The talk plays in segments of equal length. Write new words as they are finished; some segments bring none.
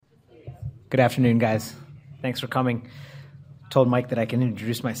Good afternoon, guys. Thanks for coming. Told Mike that I can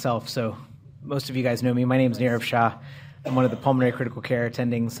introduce myself, so most of you guys know me. My name is Nirav Shah. I'm one of the pulmonary critical care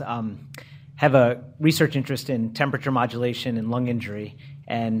attendings. Have a research interest in temperature modulation and lung injury,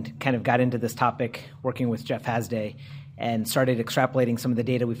 and kind of got into this topic working with Jeff Hasday and started extrapolating some of the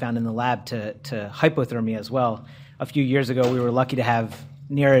data we found in the lab to hypothermia as well. A few years ago, we were lucky to have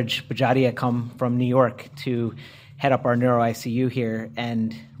Neeraj Bajadia come from New York to head up our neuro ICU here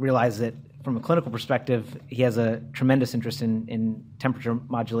and realize that from a clinical perspective, he has a tremendous interest in temperature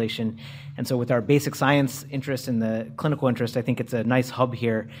modulation. And so with our basic science interest and the clinical interest, I think it's a nice hub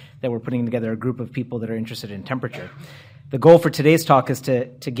here that we're putting together a group of people that are interested in temperature. The goal for today's talk is to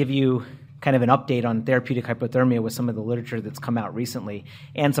give you kind of an update on therapeutic hypothermia with some of the literature that's come out recently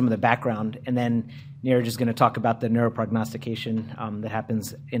and some of the background. And then Neeraj is going to talk about the neuroprognostication that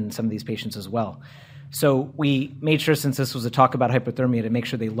happens in some of these patients as well. So we made sure, since this was a talk about hypothermia, to make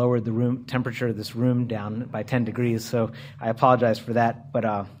sure they lowered the room temperature of this room down by 10 degrees. So I apologize for that,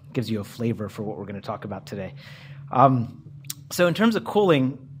 but gives you a flavor for what we're going to talk about today. So in terms of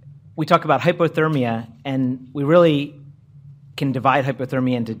cooling, we talk about hypothermia, and we really can divide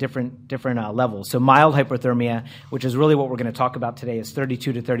hypothermia into different levels. So mild hypothermia, which is really what we're going to talk about today, is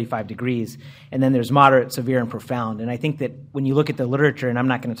 32 to 35 degrees. And then there's moderate, severe, and profound. And I think that when you look at the literature, and I'm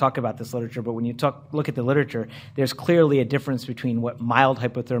not going to talk about this literature, but when you look at the literature, there's clearly a difference between what mild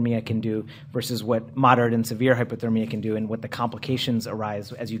hypothermia can do versus what moderate and severe hypothermia can do, and what the complications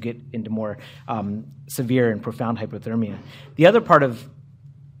arise as you get into more severe and profound hypothermia. The other part of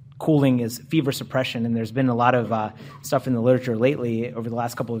cooling is fever suppression, and there's been a lot of stuff in the literature lately over the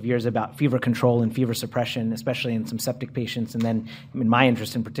last couple of years about fever control and fever suppression, especially in some septic patients, and then in my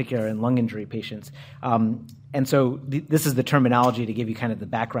interest in particular in lung injury patients. And so this is the terminology to give you kind of the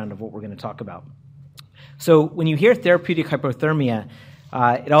background of what we're going to talk about. So when you hear therapeutic hypothermia,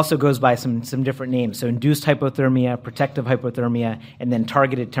 it also goes by some different names. So induced hypothermia, protective hypothermia, and then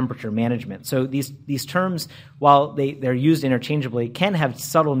targeted temperature management. So these terms, while they're used interchangeably, can have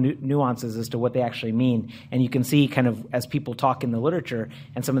subtle nuances as to what they actually mean. And you can see kind of as people talk in the literature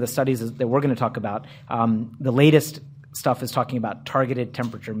and some of the studies that we're going to talk about, the latest stuff is talking about targeted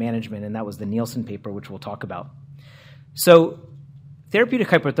temperature management, and that was the Nielsen paper, which we'll talk about. So therapeutic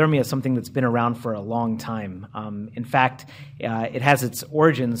hypothermia is something that's been around for a long time. In fact, it has its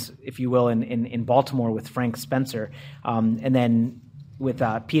origins, if you will, in Baltimore with Frank Spencer, and then with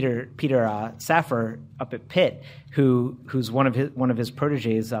Peter Safar up at Pitt, who's one of his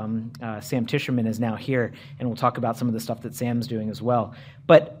proteges. Sam Tischerman is now here, and we'll talk about some of the stuff that Sam's doing as well.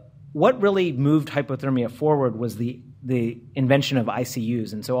 But what really moved hypothermia forward was the invention of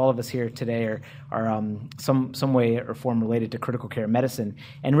ICUs, and so all of us here today are some way or form related to critical care medicine,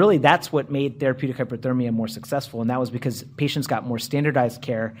 and really that's what made therapeutic hypothermia more successful, and that was because patients got more standardized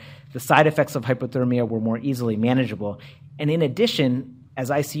care, the side effects of hypothermia were more easily manageable, and in addition, as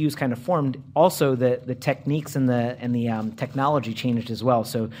ICUs kind of formed, also the techniques and the technology changed as well.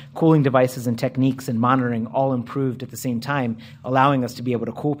 So cooling devices and techniques and monitoring all improved at the same time, allowing us to be able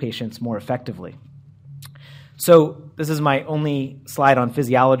to cool patients more effectively. So this is my only slide on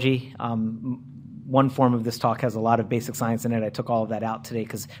physiology. One form of this talk has a lot of basic science in it. I took all of that out today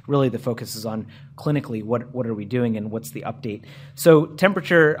because really the focus is on clinically what are we doing and what's the update. So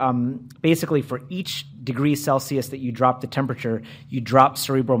temperature, basically for each degree Celsius that you drop the temperature, you drop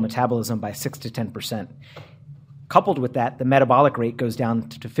cerebral metabolism by 6 to 10%. Coupled with that, the metabolic rate goes down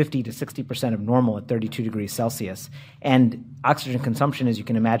to 50 to 60% of normal at 32 degrees Celsius. And oxygen consumption, as you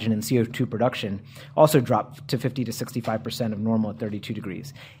can imagine, in CO2 production also dropped to 50 to 65% of normal at 32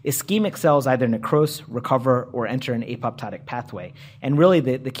 degrees. Ischemic cells either necrose, recover, or enter an apoptotic pathway. And really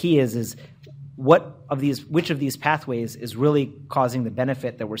the key is which of these pathways is really causing the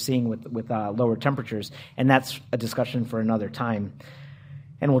benefit that we're seeing with lower temperatures, and that's a discussion for another time.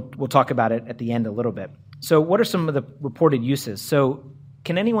 And we'll talk about it at the end a little bit. So what are some of the reported uses? So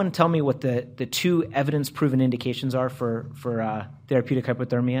can anyone tell me what the two evidence-proven indications are for therapeutic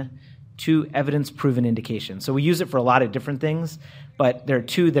hypothermia? Two evidence-proven indications. So we use it for a lot of different things, but there are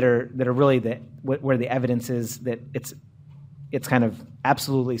two that are really where the evidence is that it's kind of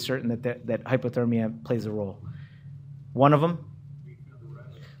absolutely certain that hypothermia plays a role. One of them?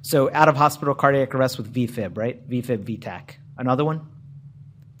 So out-of-hospital cardiac arrest with VFib, right? VFib, VTAC. Another one?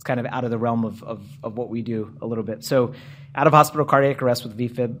 It's kind of out of the realm of what we do a little bit. So out-of-hospital cardiac arrest with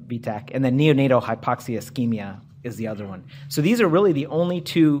VFib, VTAC, and then neonatal hypoxia ischemia is the other one. So these are really the only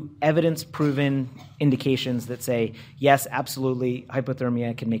two evidence-proven indications that say, yes, absolutely,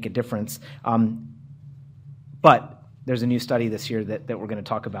 hypothermia can make a difference. But there's a new study this year that we're going to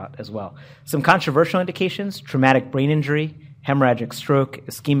talk about as well. Some controversial indications: traumatic brain injury, hemorrhagic stroke,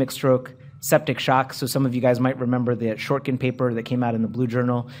 ischemic stroke, septic shock. So some of you guys might remember the Shortkin paper that came out in the Blue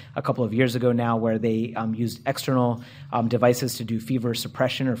Journal a couple of years ago now, where they used external devices to do fever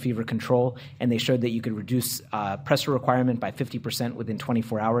suppression or fever control, and they showed that you could reduce pressure requirement by 50% within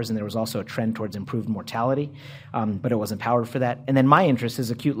 24 hours, and there was also a trend towards improved mortality, but it wasn't powered for that. And then my interest is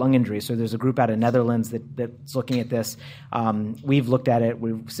acute lung injury. So there's a group out of Netherlands that's looking at this. We've looked at it.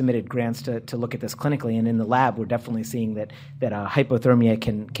 We've submitted grants to look at this clinically, and in the lab, we're definitely seeing that hypothermia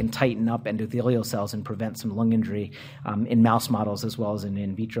can tighten up endothelial cells and prevent some lung injury in mouse models as well as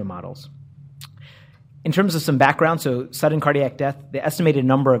in vitro models. In terms of some background, so sudden cardiac death, the estimated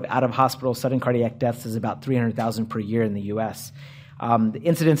number of out-of-hospital sudden cardiac deaths is about 300,000 per year in the U.S. The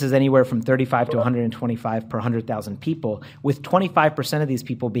incidence is anywhere from 35 to 125 per 100,000 people, with 25% of these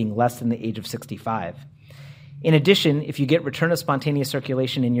people being less than the age of 65. In addition, if you get return of spontaneous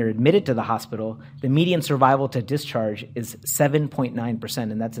circulation and you're admitted to the hospital, the median survival to discharge is 7.9%,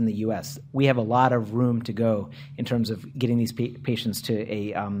 and that's in the U.S. We have a lot of room to go in terms of getting these patients to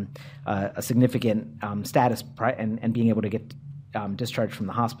a significant status and being able to get discharged from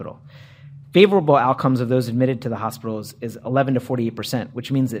the hospital. Favorable outcomes of those admitted to the hospitals is 11 to 48%,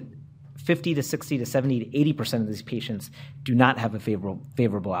 which means that 50 to 60 to 70 to 80% of these patients do not have a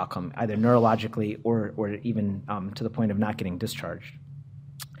favorable outcome, either neurologically or even to the point of not getting discharged.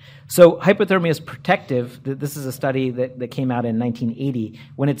 So hypothermia is protective. This is a study that came out in 1980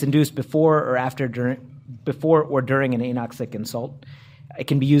 when it's induced before or during an anoxic insult. It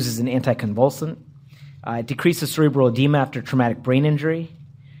can be used as an anticonvulsant. It decreases cerebral edema after traumatic brain injury.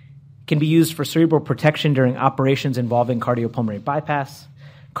 It can be used for cerebral protection during operations involving cardiopulmonary bypass.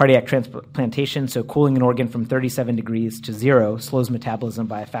 Cardiac transplantation, so cooling an organ from 37 degrees to 0 slows metabolism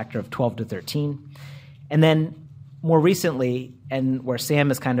by a factor of 12 to 13. And then more recently, and where Sam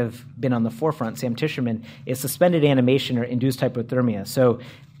has kind of been on the forefront, Sam Tischerman, is suspended animation or induced hypothermia. So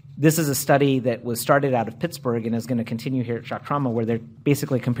this is a study that was started out of Pittsburgh and is going to continue here at Shock Trauma, where they're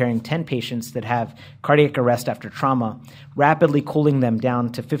basically comparing 10 patients that have cardiac arrest after trauma, rapidly cooling them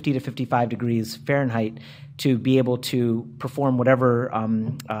down to 50 to 55 degrees Fahrenheit to be able to perform whatever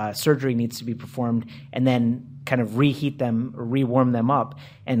surgery needs to be performed, and then kind of reheat them or rewarm them up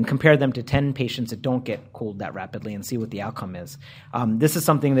and compare them to 10 patients that don't get cooled that rapidly and see what the outcome is. This is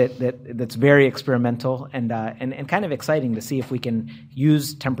something that's very experimental and kind of exciting to see if we can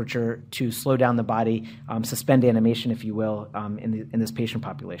use temperature to slow down the body, suspend animation, if you will, in this patient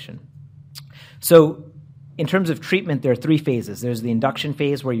population. So in terms of treatment, there are three phases. There's the induction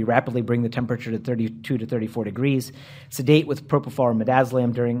phase, where you rapidly bring the temperature to 32 to 34 degrees, sedate with propofol or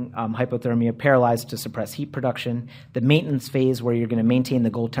midazolam during hypothermia, paralyzed to suppress heat production. The maintenance phase, where you're going to maintain the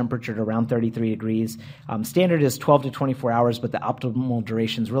goal temperature at around 33 degrees. Standard is 12 to 24 hours, but the optimal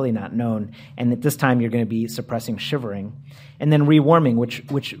duration is really not known. And at this time, you're going to be suppressing shivering. And then rewarming,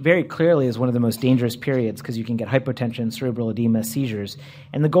 which very clearly is one of the most dangerous periods because you can get hypotension, cerebral edema, seizures.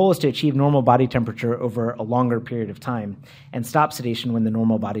 And the goal is to achieve normal body temperature over a longer period of time and stop sedation when the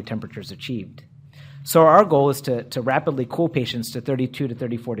normal body temperature is achieved. So our goal is to rapidly cool patients to 32 to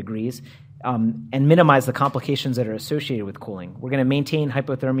 34 degrees and minimize the complications that are associated with cooling. We're going to maintain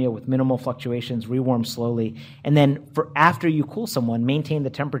hypothermia with minimal fluctuations, rewarm slowly, and then after you cool someone, maintain the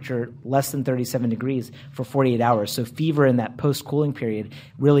temperature less than 37 degrees for 48 hours. So fever in that post-cooling period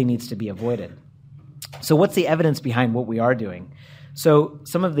really needs to be avoided. So what's the evidence behind what we are doing? So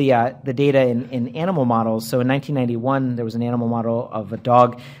some of the data in animal models, so in 1991, there was an animal model of a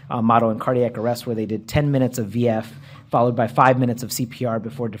dog model in cardiac arrest where they did 10 minutes of VF followed by 5 minutes of CPR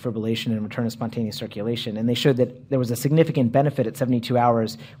before defibrillation and return of spontaneous circulation. And they showed that there was a significant benefit at 72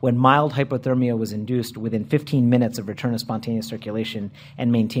 hours when mild hypothermia was induced within 15 minutes of return of spontaneous circulation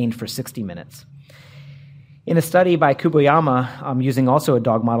and maintained for 60 minutes. In a study by Kuboyama, using also a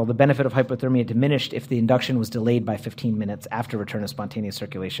dog model, the benefit of hypothermia diminished if the induction was delayed by 15 minutes after return of spontaneous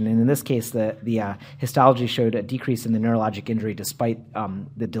circulation. And in this case, the histology showed a decrease in the neurologic injury despite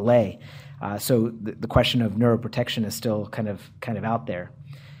the delay. So the question of neuroprotection is still kind of out there.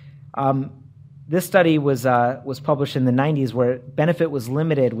 This study was published in the 90s, where benefit was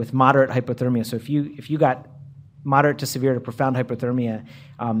limited with moderate hypothermia. So if you got moderate to severe to profound hypothermia,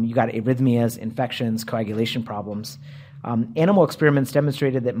 you got arrhythmias, infections, coagulation problems. Animal experiments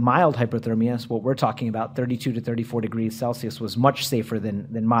demonstrated that mild hypothermia, so what we're talking about, 32 to 34 degrees Celsius, was much safer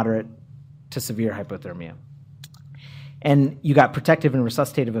than moderate to severe hypothermia. And you got protective and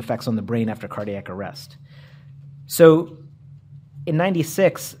resuscitative effects on the brain after cardiac arrest. So in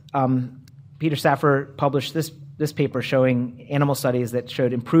 96, Peter Safar published this this paper showing animal studies that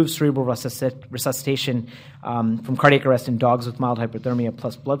showed improved cerebral resuscitation from cardiac arrest in dogs with mild hypothermia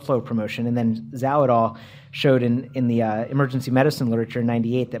plus blood flow promotion. And then Zhao et al. Showed in the emergency medicine literature in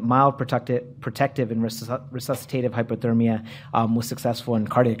 98 that mild protective and resuscitative hypothermia was successful in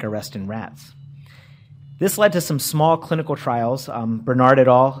cardiac arrest in rats. This led to some small clinical trials, Bernard et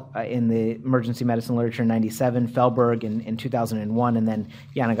al. In the emergency medicine literature in 97, Felberg in 2001, and then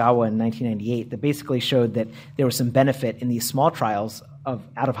Yanagawa in 1998, that basically showed that there was some benefit in these small trials of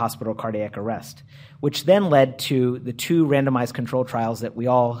out-of-hospital cardiac arrest, which then led to the 2 randomized control trials that we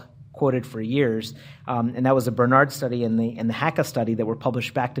all quoted for years, and that was the Bernard study and the HACA study that were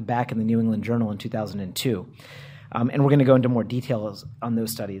published back-to-back in the New England Journal in 2002. And we're going to go into more details on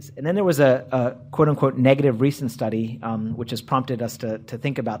those studies. And then there was a quote-unquote negative recent study, which has prompted us to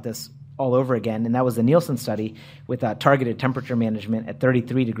think about this all over again, and that was the Nielsen study with targeted temperature management at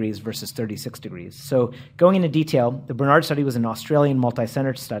 33 degrees versus 36 degrees. So going into detail, the Bernard study was an Australian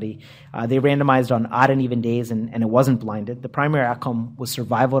multi-center study. They randomized on odd and even days, and it wasn't blinded. The primary outcome was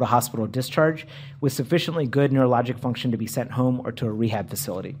survival to hospital discharge with sufficiently good neurologic function to be sent home or to a rehab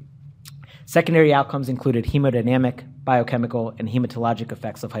facility. Secondary outcomes included hemodynamic, biochemical, and hematologic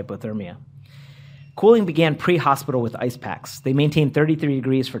effects of hypothermia. Cooling began pre-hospital with ice packs. They maintained 33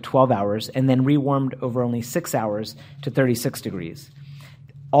 degrees for 12 hours and then rewarmed over only 6 hours to 36 degrees.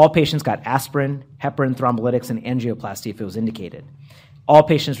 All patients got aspirin, heparin, thrombolytics, and angioplasty if it was indicated. All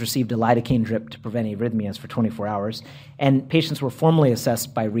patients received a lidocaine drip to prevent arrhythmias for 24 hours, and patients were formally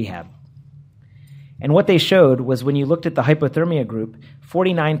assessed by rehab. And what they showed was when you looked at the hypothermia group,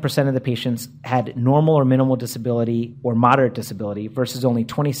 49% of the patients had normal or minimal disability or moderate disability versus only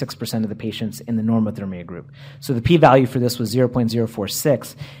 26% of the patients in the normothermia group. So the p-value for this was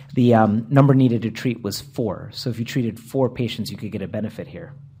 0.046. The number needed to treat was 4. So if you treated 4 patients, you could get a benefit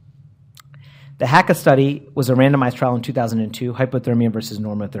here. The HACA study was a randomized trial in 2002, hypothermia versus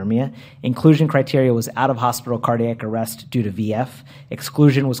normothermia. Inclusion criteria was out-of-hospital cardiac arrest due to VF.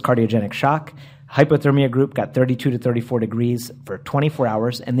 Exclusion was cardiogenic shock. Hypothermia group got 32 to 34 degrees for 24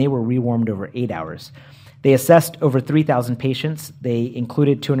 hours, and they were rewarmed over 8 hours. They assessed over 3,000 patients. They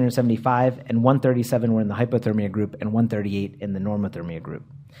included 275, and 137 were in the hypothermia group and 138 in the normothermia group.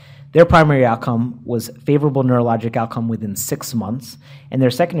 Their primary outcome was favorable neurologic outcome within 6 months, and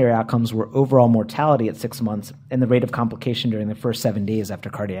their secondary outcomes were overall mortality at 6 months and the rate of complication during the first 7 days after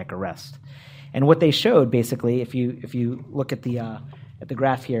cardiac arrest. And what they showed, basically, if you look at the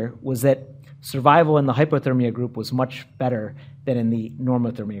graph here, was that survival in the hypothermia group was much better than in the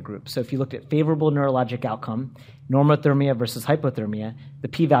normothermia group. So if you looked at favorable neurologic outcome, normothermia versus hypothermia, the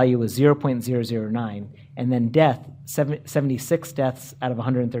p-value was 0.009, and then death, 76 deaths out of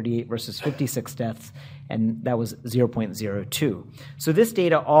 138 versus 56 deaths, and that was 0.02. So this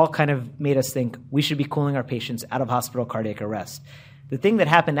data all kind of made us think we should be cooling our patients out of hospital cardiac arrest. The thing that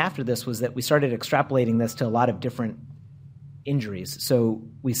happened after this was that we started extrapolating this to a lot of different injuries. So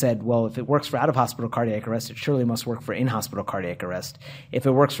we said, well, if it works for out-of-hospital cardiac arrest, it surely must work for in-hospital cardiac arrest. If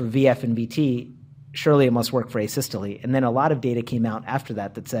it works for VF and VT, surely it must work for asystole. And then a lot of data came out after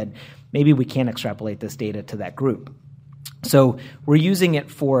that said, maybe we can't extrapolate this data to that group. So we're using it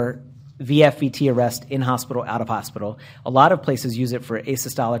for VF, VT arrest in-hospital, out-of-hospital. A lot of places use it for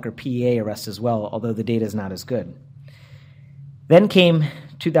asystolic or PEA arrest as well, although the data is not as good. Then came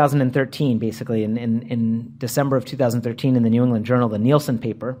 2013, basically, in December of 2013 in the New England Journal, the Nielsen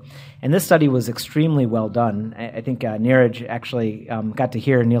paper. And this study was extremely well done. I think Neeraj actually got to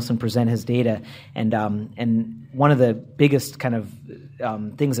hear Nielsen present his data. And one of the biggest kind of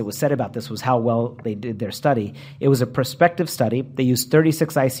things that was said about this was how well they did their study. It was a prospective study. They used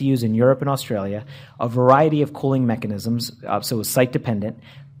 36 ICUs in Europe and Australia, a variety of cooling mechanisms, so it was site-dependent.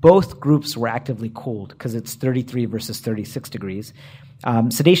 Both groups were actively cooled because it's 33 versus 36 degrees.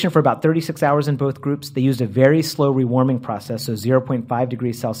 Sedation for about 36 hours in both groups. They used a very slow rewarming process, so 0.5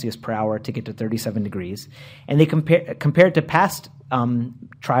 degrees Celsius per hour to get to 37 degrees. And they compared to past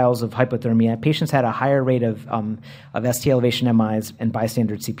trials of hypothermia, patients had a higher rate of ST elevation MIs and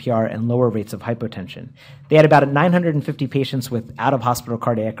bystander CPR and lower rates of hypotension. They had about 950 patients with out-of-hospital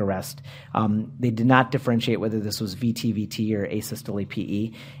cardiac arrest. They did not differentiate whether this was VT or asystole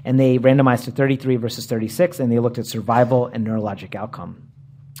PE. And they randomized to 33 versus 36, and they looked at survival and neurologic outcome.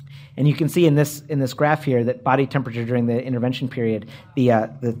 And you can see in this graph here that body temperature during the intervention period,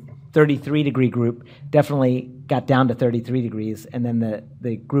 the 33-degree group definitely got down to 33 degrees, and then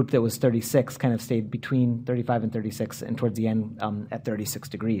the group that was 36 kind of stayed between 35 and 36, and towards the end at 36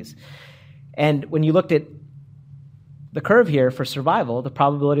 degrees. And when you looked at the curve here for survival, the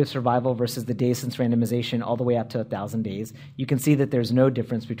probability of survival versus the days since randomization all the way up to 1,000 days, you can see that there's no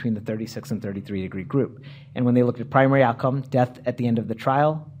difference between the 36 and 33-degree group. And when they looked at primary outcome, death at the end of the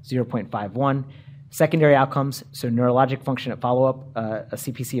trial, 0.51. Secondary outcomes, so neurologic function at follow-up, a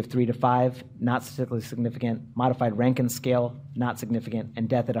CPC of 3 to 5, not statistically significant. Modified Rankin scale, not significant. And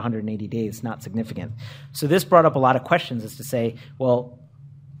death at 180 days, not significant. So this brought up a lot of questions as to say, well,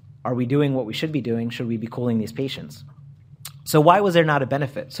 are we doing what we should be doing? Should we be cooling these patients? So why was there not a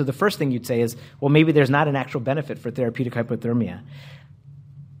benefit? So the first thing you'd say is, well, maybe there's not an actual benefit for therapeutic hypothermia.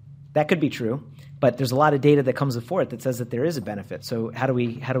 That could be true, but there's a lot of data that comes before it that says that there is a benefit. So how do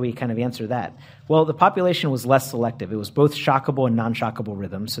we kind of answer that? Well, the population was less selective. It was both shockable and non-shockable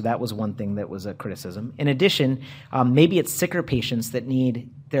rhythms, so that was one thing that was a criticism. In addition, maybe it's sicker patients that need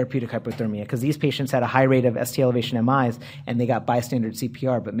therapeutic hypothermia because these patients had a high rate of ST elevation MIs and they got bystander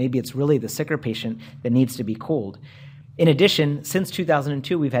CPR, but maybe it's really the sicker patient that needs to be cooled. In addition, since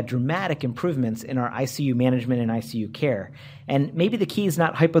 2002, we've had dramatic improvements in our ICU management and ICU care. And maybe the key is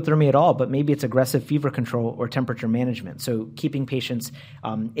not hypothermia at all, but maybe it's aggressive fever control or temperature management. So keeping patients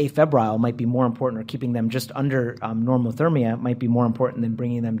afebrile might be more important, or keeping them just under normothermia might be more important than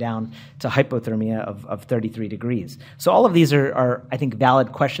bringing them down to hypothermia of 33 degrees. So all of these are, I think,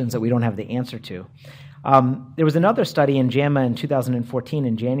 valid questions that we don't have the answer to. There was another study in JAMA in 2014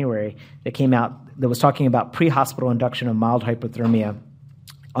 in January that came out that was talking about pre-hospital induction of mild hypothermia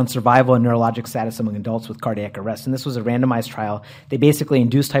on survival and neurologic status among adults with cardiac arrest. And this was a randomized trial. They basically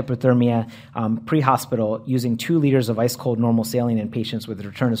induced hypothermia pre-hospital using 2 liters of ice-cold normal saline in patients with a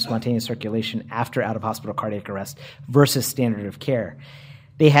return of spontaneous circulation after out-of-hospital cardiac arrest versus standard of care.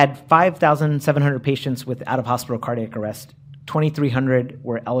 They had 5,700 patients with out-of-hospital cardiac arrest. 2,300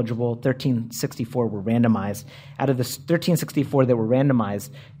 were eligible, 1,364 were randomized. Out of the 1,364 that were randomized,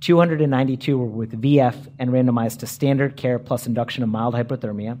 292 were with VF and randomized to standard care plus induction of mild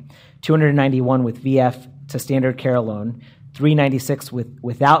hypothermia, 291 with VF to standard care alone, 396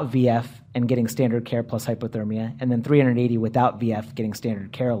 without VF and getting standard care plus hypothermia, and then 380 without VF getting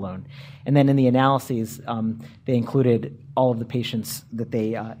standard care alone. And then in the analyses, they included all of the patients that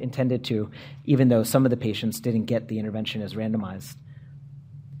they intended to, even though some of the patients didn't get the intervention as randomized.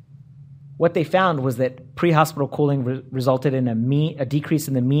 What they found was that pre-hospital cooling resulted in a decrease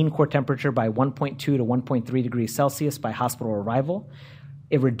in the mean core temperature by 1.2 to 1.3 degrees Celsius by hospital arrival.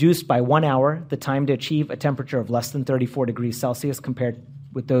 It reduced by 1 hour the time to achieve a temperature of less than 34 degrees Celsius compared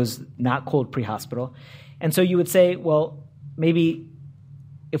with those not cooled pre-hospital. And so you would say, well, maybe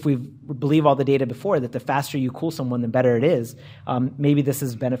if we believe all the data before that the faster you cool someone, the better it is, maybe this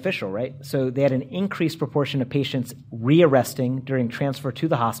is beneficial, right? So they had an increased proportion of patients re-arresting during transfer to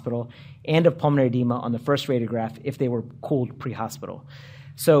the hospital and of pulmonary edema on the first radiograph if they were cooled pre-hospital.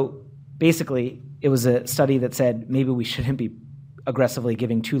 So basically, it was a study that said maybe we shouldn't be aggressively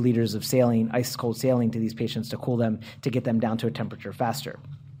giving 2 liters of saline, ice-cold saline to these patients to cool them to get them down to a temperature faster.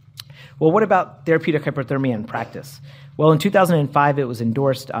 Well, what about therapeutic hypothermia in practice? Well, in 2005, it was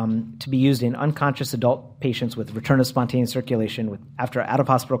endorsed to be used in unconscious adult patients with return of spontaneous circulation after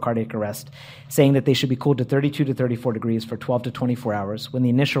out-of-hospital cardiac arrest, saying that they should be cooled to 32 to 34 degrees for 12 to 24 hours when the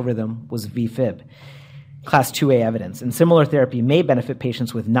initial rhythm was VFib. Class 2A evidence. And similar therapy may benefit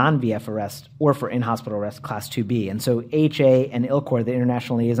patients with non-VF arrest or for in-hospital arrest, Class 2B. And so AHA and ILCOR, the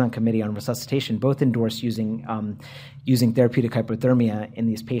International Liaison Committee on Resuscitation, both endorse using therapeutic hypothermia in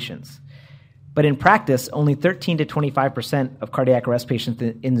these patients. But in practice, only 13 to 25% of cardiac arrest patients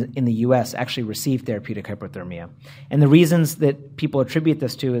in the U.S. actually receive therapeutic hypothermia. And the reasons that people attribute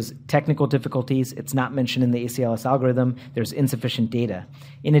this to is technical difficulties. It's not mentioned in the ACLS algorithm. There's insufficient data.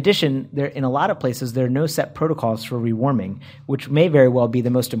 In addition, in a lot of places, there are no set protocols for rewarming, which may very well be the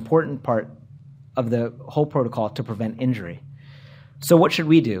most important part of the whole protocol to prevent injury. So what should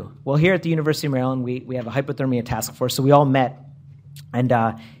we do? Well, here at the University of Maryland, we have a hypothermia task force, so we all met and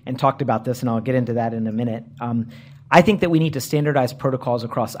talked about this, and I'll get into that in a minute. I think that we need to standardize protocols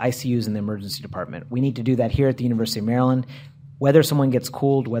across ICUs in the emergency department. We need to do that here at the University of Maryland. Whether someone gets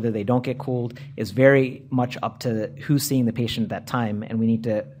cooled, whether they don't get cooled, is very much up to who's seeing the patient at that time, and we need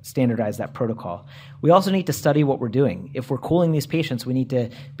to standardize that protocol. We also need to study what we're doing. If we're cooling these patients, we need to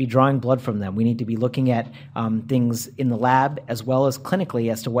be drawing blood from them. We need to be looking at things in the lab as well as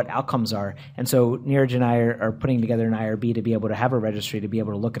clinically as to what outcomes are. And so Neeraj and I are putting together an IRB to be able to have a registry to be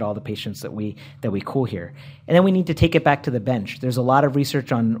able to look at all the patients that we cool here. And then we need to take it back to the bench. There's a lot of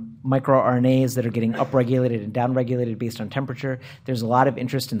research on microRNAs that are getting upregulated and downregulated based on temperature. There's a lot of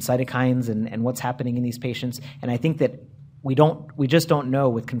interest in cytokines and what's happening in these patients. And I think that we just don't know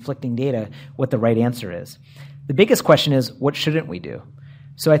with conflicting data what the right answer is. The biggest question is, what shouldn't we do?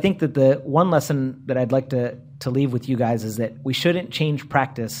 So I think that the one lesson that I'd like to leave with you guys is that we shouldn't change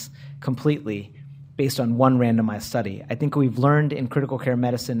practice completely based on one randomized study. I think we've learned in critical care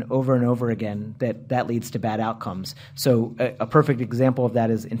medicine over and over again that leads to bad outcomes. So a perfect example of that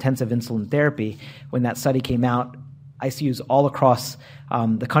is intensive insulin therapy. When that study came out, ICUs all across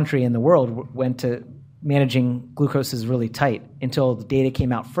the country and the world went to managing glucose is really tight until the data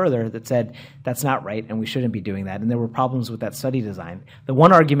came out further that said that's not right and we shouldn't be doing that. And there were problems with that study design. The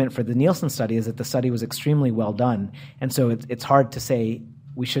one argument for the Nielsen study is that the study was extremely well done. And so it's hard to say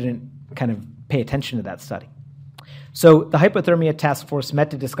we shouldn't kind of pay attention to that study. So the hypothermia task force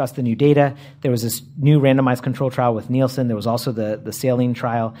met to discuss the new data. There was this new randomized control trial with Nielsen. There was also the saline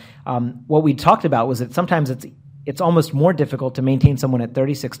trial. What we talked about was that sometimes it's almost more difficult to maintain someone at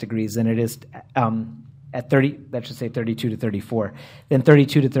 36 degrees than it is at 32 to 34, then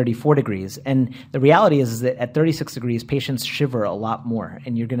 32 to 34 degrees. And the reality is that at 36 degrees, patients shiver a lot more,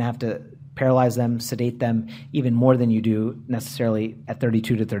 and you're going to have to paralyze them, sedate them even more than you do necessarily at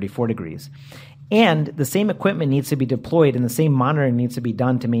 32 to 34 degrees. And the same equipment needs to be deployed and the same monitoring needs to be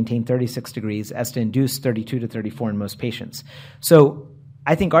done to maintain 36 degrees as to induce 32 to 34 in most patients. So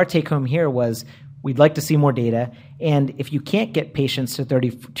I think our take home here was we'd like to see more data, and if you can't get patients to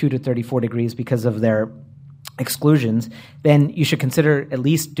 32 to 34 degrees because of their exclusions, then you should consider at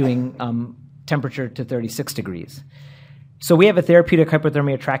least doing temperature to 36 degrees. So we have a therapeutic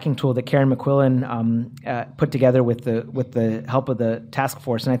hypothermia tracking tool that Karen McQuillan put together with the help of the task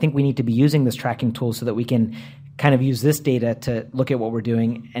force, and I think we need to be using this tracking tool so that we can kind of use this data to look at what we're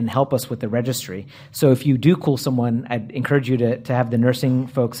doing and help us with the registry. So if you do cool someone, I'd encourage you to have the nursing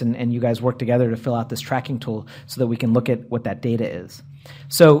folks and you guys work together to fill out this tracking tool so that we can look at what that data is.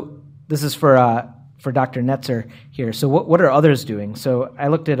 So this is for Dr. Netzer here. So what are others doing? So I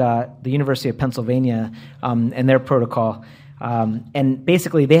looked at the University of Pennsylvania and their protocol. And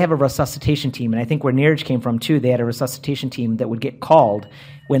basically, they have a resuscitation team. And I think where Neeraj came from, too, they had a resuscitation team that would get called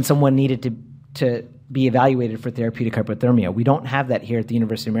when someone needed to be evaluated for therapeutic hypothermia. We don't have that here at the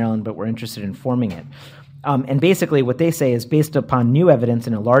University of Maryland, but we're interested in forming it. And basically what they say is based upon new evidence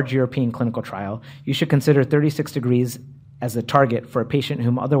in a large European clinical trial, you should consider 36 degrees as the target for a patient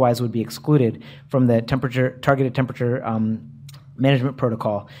whom otherwise would be excluded from the targeted temperature management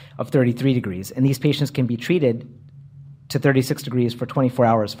protocol of 33 degrees. And these patients can be treated to 36 degrees for 24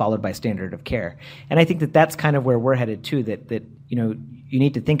 hours followed by standard of care. And I think that that's kind of where we're headed too, that you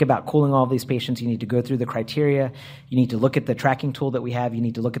need to think about cooling all of these patients. You need to go through the criteria. You need to look at the tracking tool that we have. You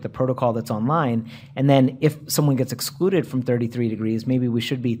need to look at the protocol that's online. And then if someone gets excluded from 33 degrees, maybe we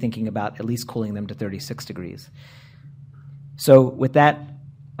should be thinking about at least cooling them to 36 degrees. So with that,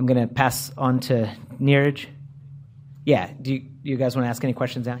 I'm going to pass on to Neeraj. Yeah, do you guys want to ask any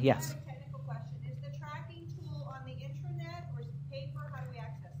questions now? Yes.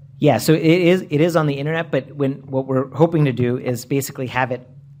 Yeah, so it is on the internet, but what we're hoping to do is basically have it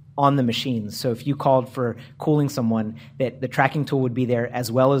on the machines. So if you called for cooling someone, that the tracking tool would be there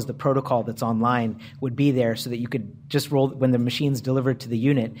as well as the protocol that's online would be there so that you could just roll, when the machine's delivered to the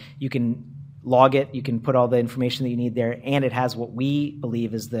unit, you can log it, you can put all the information that you need there, and it has what we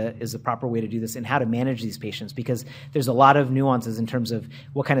believe is the proper way to do this and how to manage these patients, because there's a lot of nuances in terms of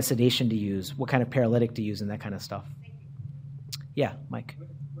what kind of sedation to use, what kind of paralytic to use, and that kind of stuff. Yeah, Mike.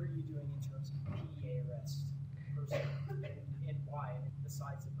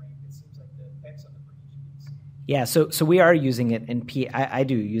 Yeah, so we are using it in I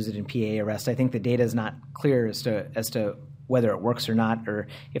do use it in PA arrest. I think the data is not clear as to whether it works or not, or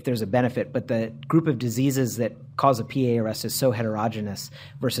if there's a benefit. But the group of diseases that cause a PA arrest is so heterogeneous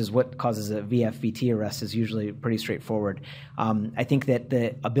versus what causes a VFVT arrest is usually pretty straightforward. I think that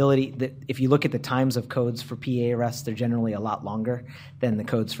the ability that if you look at the times of codes for PA arrests, they're generally a lot longer than the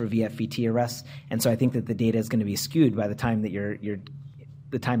codes for VFVT arrests, and so I think that the data is going to be skewed by the time that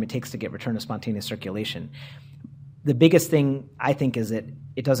the time it takes to get return of spontaneous circulation. The biggest thing, I think, is that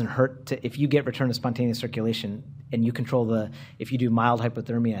it doesn't hurt if you get return of spontaneous circulation and you control if you do mild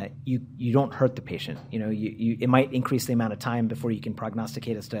hypothermia, you don't hurt the patient. It might increase the amount of time before you can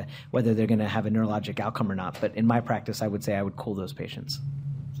prognosticate as to whether they're going to have a neurologic outcome or not. But in my practice, I would say I would cool those patients.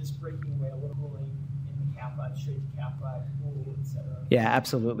 Just breaking away a little in the cath lab, straight to cath lab, cool, et cetera. Yeah,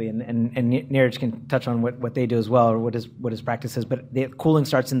 absolutely. And Neeraj can touch on what they do as well, or what his practice is. But the cooling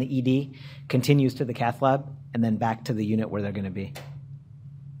starts in the ED, continues to the cath lab, and then back to the unit where they're going to be.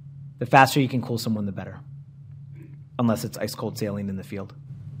 The faster you can cool someone, the better, unless it's ice-cold saline in the field.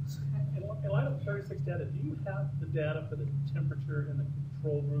 In light of the 36 data, do you have the data for the temperature in the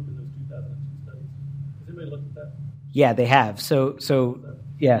control group in those 2002 studies? Has anybody looked at that? Yeah, they have. So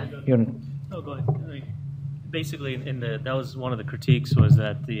yeah. Oh, go ahead. basically, that was one of the critiques, was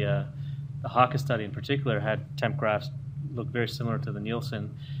that the HACA study in particular had temp graphs look very similar to the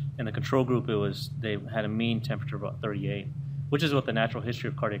Nielsen. In the control group, they had a mean temperature of about 38, which is what the natural history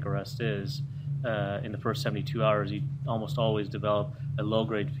of cardiac arrest is. In the first 72 hours, you almost always develop a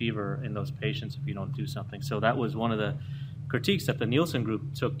low-grade fever in those patients if you don't do something. So that was one of the critiques that the Nielsen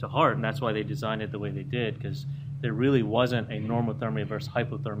group took to heart, and that's why they designed it the way they did, because there really wasn't a normothermia versus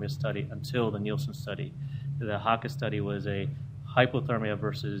hypothermia study until the Nielsen study. The HACA study was a hypothermia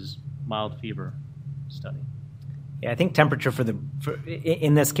versus mild fever study. Yeah, I think temperature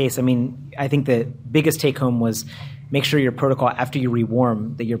in this case, I mean, I think the biggest take home was make sure your protocol after you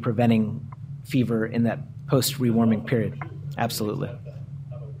rewarm that you're preventing fever in that post rewarming period. Absolutely.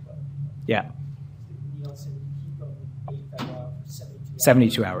 Yeah.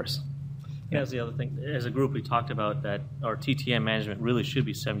 72 hours. Yeah, that's the other thing. As a group, we talked about that our TTM management really should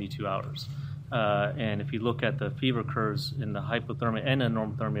be 72 hours. And if you look at the fever curves in the hypothermia and the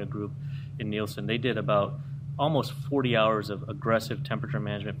normothermia group in Nielsen, they did about almost 40 hours of aggressive temperature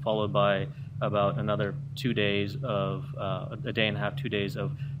management, followed by about another 2 days of a day and a half, 2 days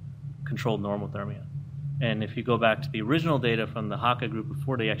of controlled normothermia. And if you go back to the original data from the HACA group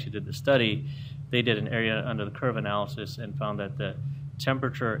before they actually did the study, they did an area under the curve analysis and found that the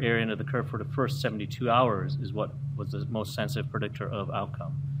temperature area under the curve for the first 72 hours is what was the most sensitive predictor of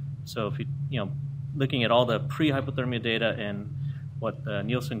outcome. So if you looking at all the pre-hypothermia data and what the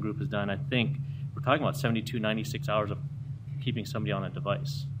Nielsen group has done, I think we're talking about 72, 96 hours of keeping somebody on a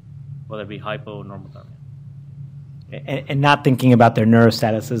device, whether it be hypo or normothermia. And not thinking about their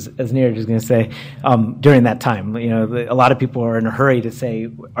neurostatus, as Neeraj is going to say, during that time. A lot of people are in a hurry to say,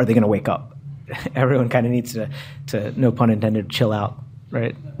 are they going to wake up? Everyone kind of needs to, no pun intended, chill out,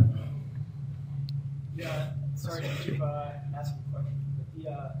 right? Yeah, sorry to keep asking a question,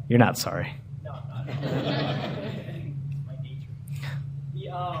 but You're not sorry. No, I'm not. My nature.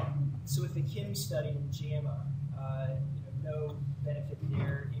 So with the Kim study in JAMA, no benefit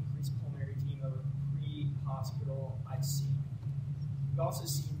there, increased pulmonary edema pre-hospital IC. We've also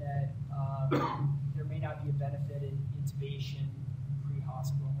seen that there may not be a benefit in intubation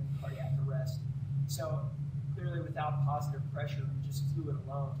pre-hospital and cardiac arrest. So clearly without positive pressure and just fluid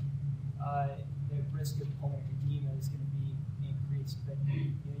alone, the risk of pulmonary edema is going to be increased. But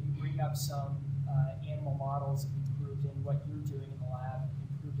you bring up some animal models that improved in what you're doing in the lab,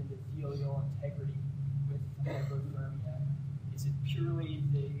 improved endothelial integrity with hypothermia. Is it purely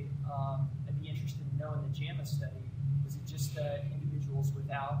I'd be interested to know in the JAMA study, was it just individuals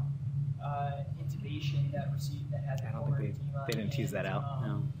without intubation that had the pulmonary edema? They didn't tease that out.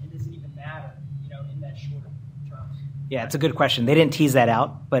 No. And does it even matter, in that short term? Yeah, it's a good question. They didn't tease that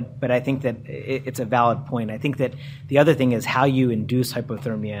out, but I think that it's a valid point. I think that the other thing is how you induce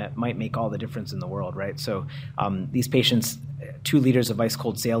hypothermia might make all the difference in the world, right? So these patients, 2 liters of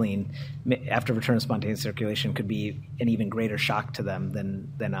ice-cold saline after return of spontaneous circulation could be an even greater shock to them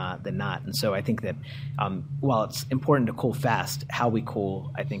than not. And so I think that while it's important to cool fast, how we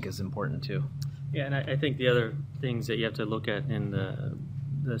cool, I think, is important too. Yeah, and I think the other things that you have to look at in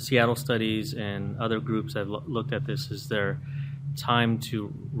the Seattle studies and other groups that have looked at this is their time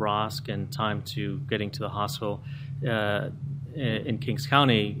to ROSC and time to getting to the hospital. In Kings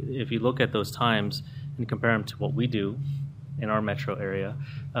County, if you look at those times and compare them to what we do in our metro area,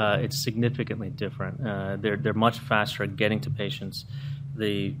 it's significantly different. They're much faster at getting to patients.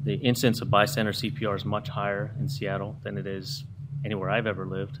 The incidence of bystander CPR is much higher in Seattle than it is anywhere I've ever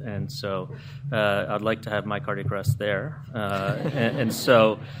lived, and so I'd like to have my cardiac arrest there.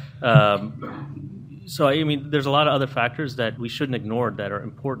 So I mean, there's a lot of other factors that we shouldn't ignore that are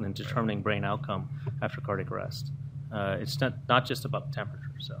important in determining brain outcome after cardiac arrest. It's not just about temperature.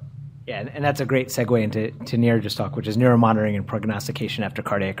 So. Yeah, and that's a great segue into Neeraj's talk, which is neuromonitoring and prognostication after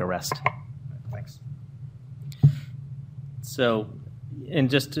cardiac arrest. Thanks. So, and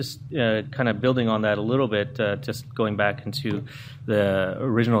just kind of building on that a little bit, just going back into the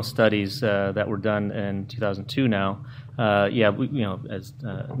original studies that were done in 2002 now, as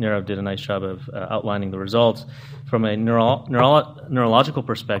Neerav did a nice job of outlining the results. From a neurological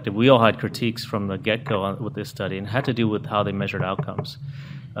perspective, we all had critiques from the get-go with this study, and it had to do with how they measured outcomes.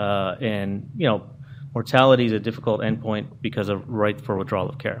 Mortality is a difficult endpoint because of right for withdrawal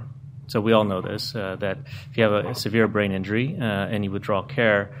of care. So we all know this, that if you have a severe brain injury and you withdraw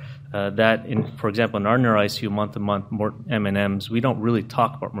care, for example, in our neuro ICU month-to-month M&Ms, we don't really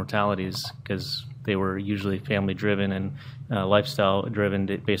talk about mortalities because they were usually family-driven and lifestyle-driven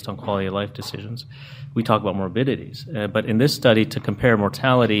based on quality of life decisions. We talk about morbidities. But in this study, to compare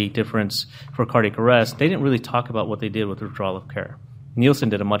mortality difference for cardiac arrest, they didn't really talk about what they did with withdrawal of care. Nielsen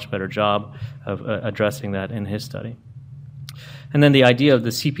did a much better job of addressing that in his study. And then the idea of the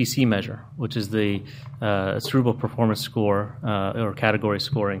CPC measure, which is the Cerebral Performance Score or category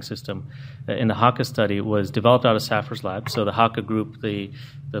scoring system in the HACA study, was developed out of Saffar's lab. So the HACA group, the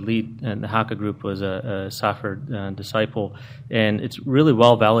lead in the HACA group was a Saffar disciple, and it's really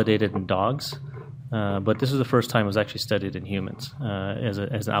well validated in dogs. But this is the first time it was actually studied in humans as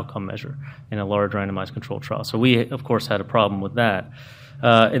an outcome measure in a large randomized controlled trial. So we, of course, had a problem with that.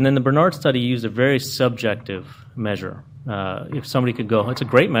 And then the Bernard study used a very subjective measure. If somebody could go, it's a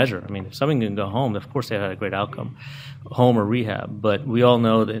great measure. I mean, if somebody can go home, of course they had a great outcome, home or rehab. But we all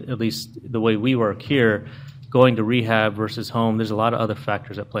know that, at least the way we work here, going to rehab versus home, there's a lot of other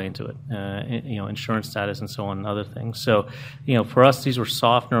factors that play into it, insurance status and so on and other things. So, for us, these were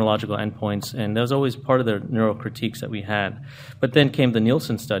soft neurological endpoints, and that was always part of the neuro critiques that we had. But then came the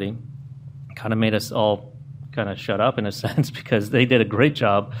Nielsen study, kind of made us all kind of shut up in a sense, because they did a great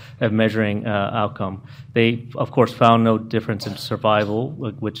job of measuring outcome. They, of course, found no difference in survival,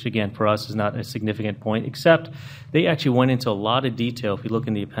 which, again, for us is not a significant point, except they actually went into a lot of detail. If you look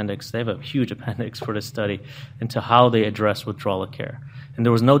in the appendix, they have a huge appendix for this study, into how they address withdrawal of care. And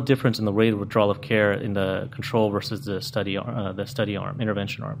there was no difference in the rate of withdrawal of care in the control versus the study arm,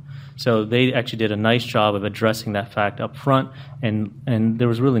 intervention arm. So they actually did a nice job of addressing that fact up front, and there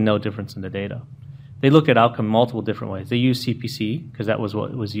was really no difference in the data. They look at outcome multiple different ways. They use CPC, because that was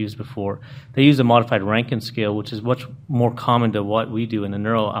what was used before. They use a modified Rankin scale, which is much more common to what we do in the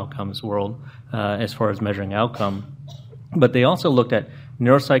neuro outcomes world as far as measuring outcome. But they also looked at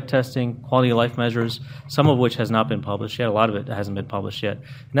neuropsych testing, quality of life measures, some of which has not been published yet. A lot of it hasn't been published yet.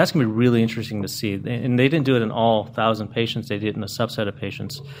 And that's going to be really interesting to see. And they didn't do it in all 1,000 patients. They did it in a subset of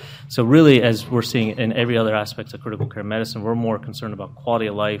patients. So really, as we're seeing in every other aspect of critical care medicine, we're more concerned about quality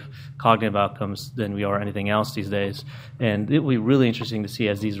of life, cognitive outcomes, than we are anything else these days. And it will be really interesting to see,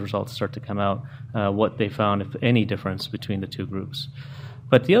 as these results start to come out, what they found, if any difference between the two groups.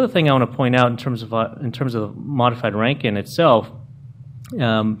 But the other thing I want to point out in terms of modified Rankin itself,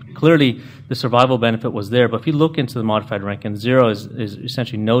 clearly the survival benefit was there, but if you look into the modified Rankin, 0 is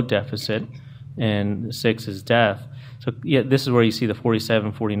essentially no deficit, and 6 is death. So this is where you see the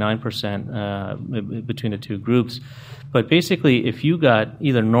 47, 49% between the two groups. But basically, if you got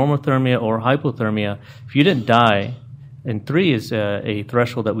either normothermia or hypothermia, if you didn't die, and 3 is a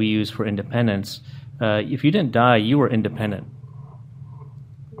threshold that we use for independence, if you didn't die, you were independent.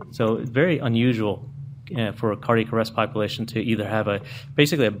 So very unusual for a cardiac arrest population to either have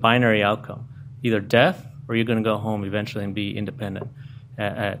basically a binary outcome, either death or you're going to go home eventually and be independent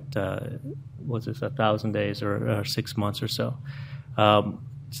at 1,000 days or 6 months or so.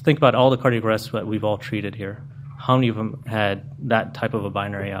 Just think about all the cardiac arrests that we've all treated here. How many of them had that type of a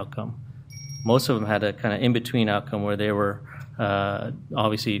binary outcome? Most of them had a kind of in-between outcome where they were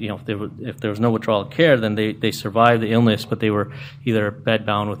obviously, if there was no withdrawal of care, then they survived the illness, but they were either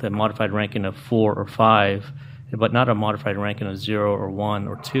bedbound with a modified Rankin of 4 or 5, but not a modified Rankin of 0 or 1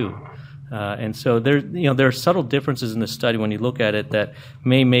 or 2. And so there are subtle differences in the study when you look at it that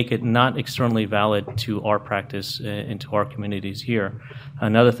may make it not externally valid to our practice and to our communities here.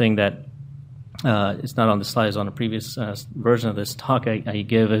 Another thing that it's not on the slide, it's on a previous version of this talk I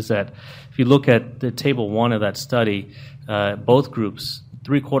give, is that if you look at the table 1 of that study, both groups,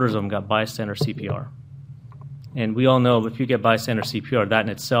 3/4 of them got bystander CPR. And we all know if you get bystander CPR, that in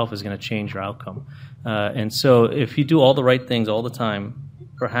itself is going to change your outcome. And so if you do all the right things all the time,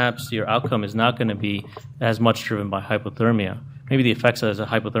 perhaps your outcome is not going to be as much driven by hypothermia. Maybe the effects of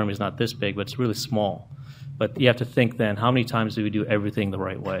hypothermia is not this big, but it's really small. But you have to think then, how many times do we do everything the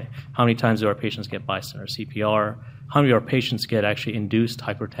right way? How many times do our patients get bystander CPR? How many of our patients get actually induced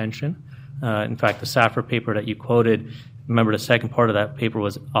hypertension? In fact, the Saffar paper that you quoted, remember the second part of that paper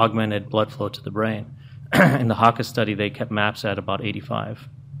was augmented blood flow to the brain. In the HACA study, they kept MAPS at about 85.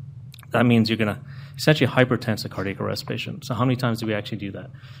 That means you're going to essentially hypertense a cardiac arrest patient. So how many times do we actually do that?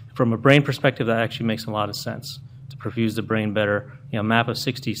 From a brain perspective, that actually makes a lot of sense. To perfuse the brain better, a MAP of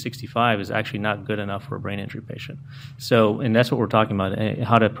 60, 65 is actually not good enough for a brain injury patient. So, and that's what we're talking about,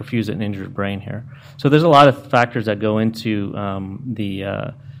 how to perfuse an injured brain here. So there's a lot of factors that go into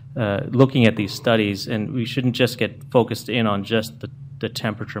looking at these studies, and we shouldn't just get focused in on just the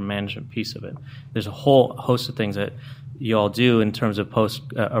temperature management piece of it. There's a whole host of things that you all do in terms of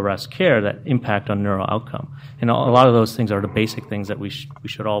post-arrest care that impact on neuro outcome. And a lot of those things are the basic things that we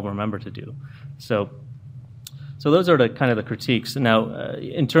should all remember to do. So those are the kind of the critiques. Now,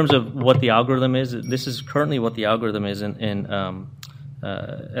 in terms of what the algorithm is, this is currently what the algorithm is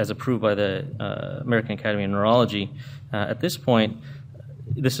as approved by the American Academy of Neurology. At this point,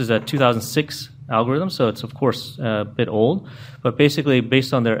 this is a 2006 algorithm, so it's of course a bit old, but basically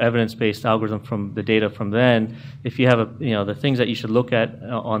based on their evidence-based algorithm from the data from then, if you have the things that you should look at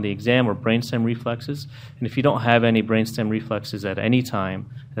on the exam are brainstem reflexes, and if you don't have any brainstem reflexes at any time,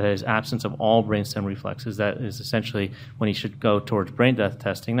 that is absence of all brainstem reflexes, that is essentially when you should go towards brain death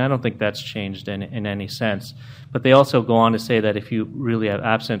testing. And I don't think that's changed in any sense. But they also go on to say that if you really have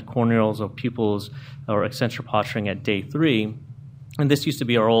absent corneals or pupils or eccentric posturing at day 3, and this used to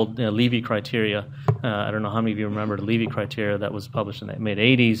be our old Levy criteria. I don't know how many of you remember the Levy criteria that was published in the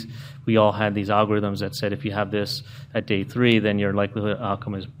mid-'80s. We all had these algorithms that said if you have this at day 3, then your likelihood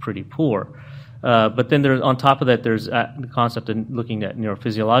outcome is pretty poor. But then on top of that, there's the concept of looking at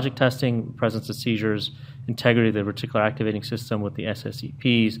neurophysiologic testing, presence of seizures, integrity of the reticular activating system with the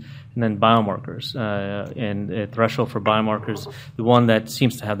SSEPs, and then biomarkers. And a threshold for biomarkers, the one that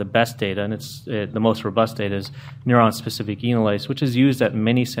seems to have the best data, and it's the most robust data, is neuron-specific enolase, which is used at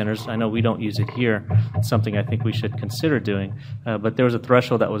many centers. I know we don't use it here. It's something I think we should consider doing. But there was a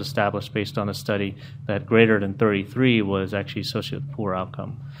threshold that was established based on a study that greater than 33 was actually associated with poor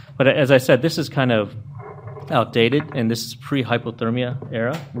outcome. But as I said, this is kind of outdated, and this is pre-hypothermia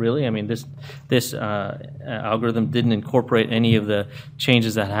era, really. I mean, this algorithm didn't incorporate any of the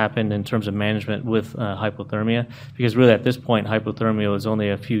changes that happened in terms of management with hypothermia, because really at this point, hypothermia was only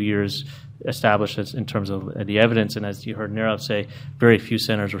a few years established in terms of the evidence, and as you heard Nirav say, very few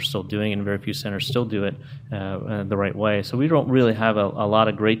centers are still doing it, and very few centers still do it the right way. So we don't really have a lot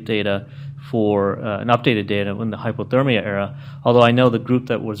of great data for an updated data in the hypothermia era, although I know the group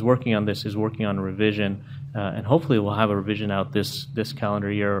that was working on this is working on a revision, and hopefully we'll have a revision out this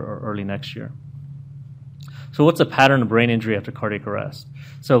calendar year or early next year. So what's a pattern of brain injury after cardiac arrest?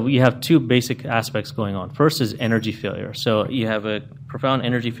 So you have two basic aspects going on. First is energy failure. So you have a profound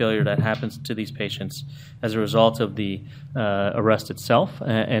energy failure that happens to these patients as a result of the arrest itself.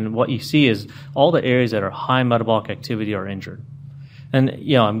 And what you see is all the areas that are high metabolic activity are injured. And,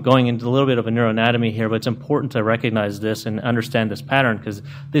 I'm going into a little bit of a neuroanatomy here, but it's important to recognize this and understand this pattern, because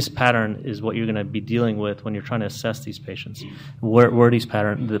this pattern is what you're going to be dealing with when you're trying to assess these patients. Where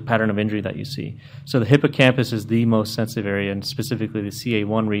the pattern of injury that you see. So the hippocampus is the most sensitive area, and specifically the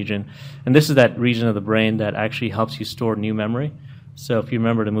CA1 region. And this is that region of the brain that actually helps you store new memory. So if you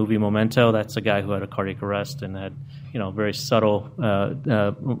remember the movie Memento, that's a guy who had a cardiac arrest and had, very subtle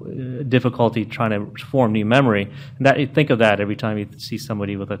difficulty trying to form new memory. And you think of that every time you see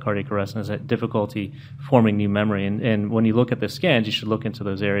somebody with a cardiac arrest, and has that difficulty forming new memory. And when you look at the scans, you should look into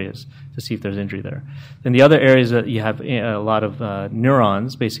those areas to see if there's injury there. Then the other areas that you have a lot of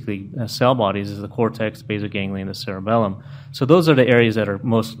neurons, basically cell bodies, is the cortex, basal ganglia, and the cerebellum. So those are the areas that are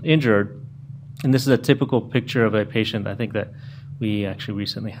most injured. And this is a typical picture of a patient, I think, that we actually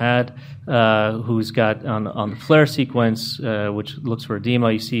recently had, who's got on the FLAIR sequence, which looks for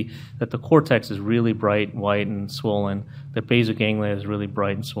edema. You see that the cortex is really bright, white, and swollen. The basal ganglia is really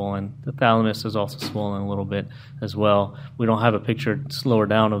bright and swollen. The thalamus is also swollen a little bit as well. We don't have a picture lower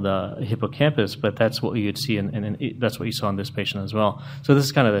down of the hippocampus, but that's what you'd see, and that's what you saw in this patient as well. So this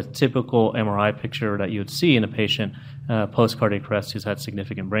is kind of the typical MRI picture that you would see in a patient post-cardiac arrest who's had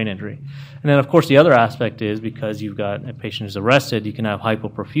significant brain injury. And then, of course, the other aspect is because you've got a patient who's arrested, you can have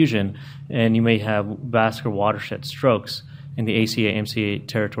hypoperfusion, and you may have vascular watershed strokes in the ACA-MCA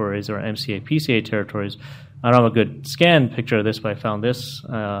territories or MCA-PCA territories. I don't have a good scan picture of this, but I found this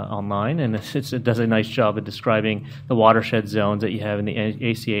online, and it does a nice job of describing the watershed zones that you have in the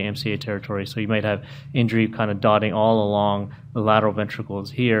ACA-MCA territory. So you might have injury kind of dotting all along the lateral ventricles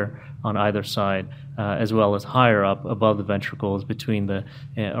here on either side, as well as higher up above the ventricles between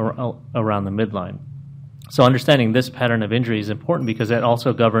around the midline. So understanding this pattern of injury is important because that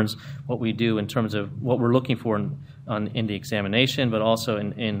also governs what we do in terms of what we're looking for in the examination, but also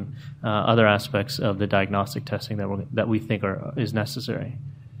in other aspects of the diagnostic testing that we think is necessary.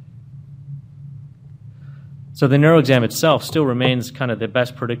 So the neuroexam itself still remains kind of the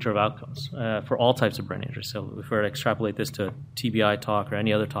best predictor of outcomes for all types of brain injury. So if we were to extrapolate this to TBI talk or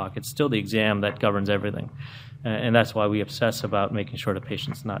any other talk, it's still the exam that governs everything. And that's why we obsess about making sure the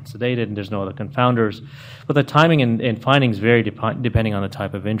patient's not sedated and there's no other confounders. But the timing and findings vary depending on the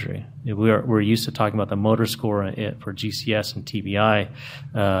type of injury. We're used to talking about the motor score for GCS and TBI,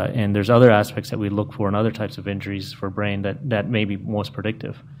 and there's other aspects that we look for in other types of injuries for brain that may be most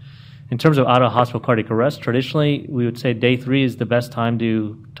predictive. In terms of out-of-hospital cardiac arrest, traditionally we would say day 3 is the best time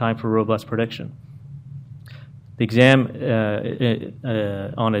for robust prediction. The exam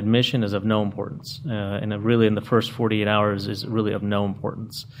on admission is of no importance, and really in the first 48 hours is really of no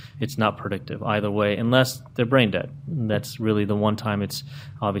importance. It's not predictive either way, unless they're brain dead. That's really the one time it's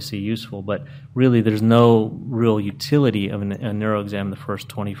obviously useful, but really there's no real utility of a neuro exam in the first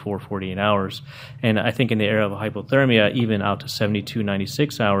 24, 48 hours. And I think in the area of hypothermia, even out to 72,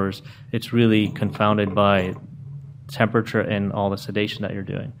 96 hours, it's really confounded by temperature and all the sedation that you're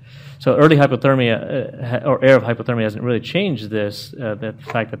doing. So early hypothermia or era of hypothermia hasn't really changed this, the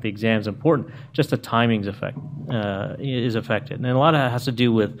fact that the exam is important, just the timing's effect is affected. And a lot of that has to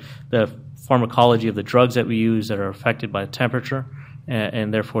do with the pharmacology of the drugs that we use that are affected by temperature,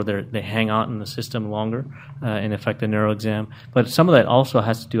 and therefore they hang out in the system longer and affect the neuro exam. But some of that also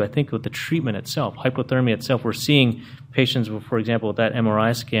has to do, I think, with the treatment itself. Hypothermia itself, we're seeing patients, for example, with that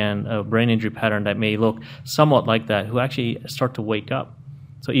MRI scan, a brain injury pattern that may look somewhat like that, who actually start to wake up.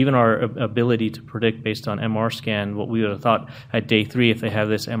 So even our ability to predict based on MR scan, what we would have thought at day 3, if they have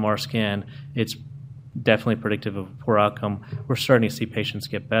this MR scan, it's definitely predictive of poor outcome. We're starting to see patients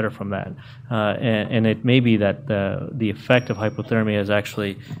get better from that. And it may be that the effect of hypothermia is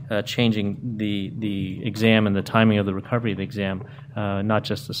actually changing the exam and the timing of the recovery of the exam, not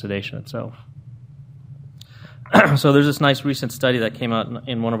just the sedation itself. So there's this nice recent study that came out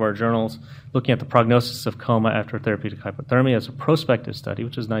in one of our journals looking at the prognosis of coma after therapeutic hypothermia. It's a prospective study,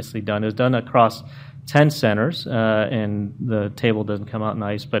 which is nicely done. It was done across 10 centers, and the table doesn't come out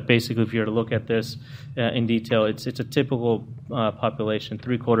nice. But basically, if you were to look at this in detail, it's a typical population.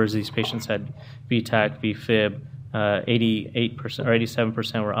 3/4 of these patients had VTAC, VFib. 88% or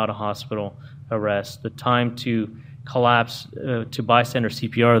 87% were out of hospital arrest. The time to collapse to bystander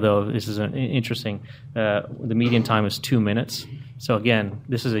CPR, though, this is interesting. The median time is 2 minutes. So again,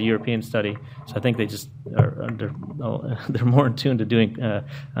 this is a European study, so I think they just they're more in tune to doing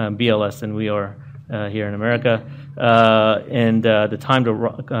BLS than we are here in America. And the time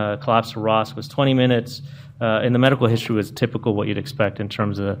to collapse to ROS was 20 minutes. And the medical history was typical what you'd expect in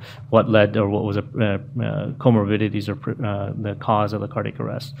terms of what led or what was comorbidities or the cause of the cardiac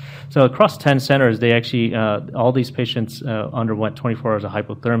arrest. So across 10 centers, they actually, all these patients underwent 24 hours of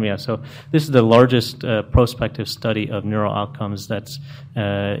hypothermia. So this is the largest prospective study of neural outcomes that's,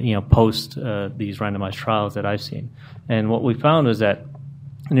 post these randomized trials that I've seen. And what we found was that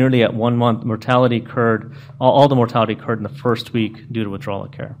nearly at 1 month, mortality occurred, all the mortality occurred in the first week due to withdrawal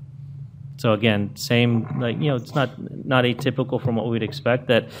of care. So again, same, it's not atypical from what we'd expect,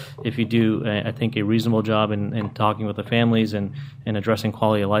 that if you do, I think, a reasonable job in talking with the families and addressing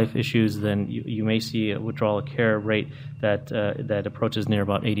quality of life issues, then you may see a withdrawal of care rate that approaches near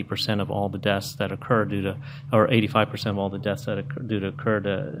about 80% of all the deaths that occur or 85% of all the deaths that occur due to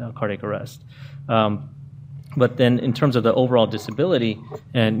cardiac arrest. But then in terms of the overall disability,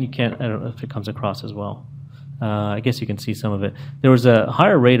 and I don't know if it comes across as well. I guess you can see some of it. There was a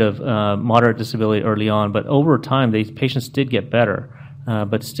higher rate of moderate disability early on, but over time, these patients did get better,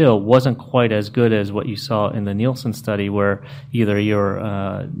 but still wasn't quite as good as what you saw in the Nielsen study, where either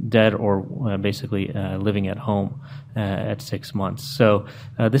you're dead or basically living at home at 6 months. So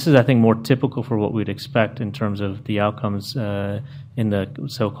this is, I think, more typical for what we'd expect in terms of the outcomes in the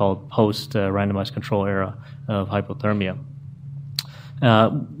so-called post-randomized control era of hypothermia.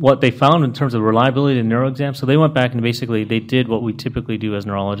 What they found in terms of reliability of neuro exam, so they went back and basically they did what we typically do as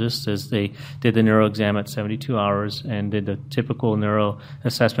neurologists, is they did the neuro exam at 72 hours and did the typical neuro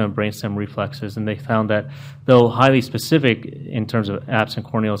assessment of brainstem reflexes, and they found that though highly specific in terms of absent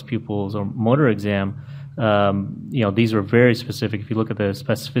corneals, pupils, or motor exam, these were very specific. If you look at the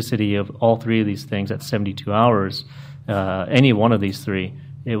specificity of all 3 of these things at 72 hours, any one of these 3,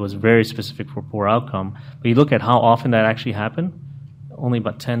 it was very specific for poor outcome. But you look at how often that actually happened, only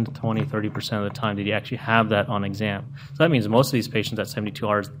about 10 to 20, 30% of the time did you actually have that on exam. So that means most of these patients at 72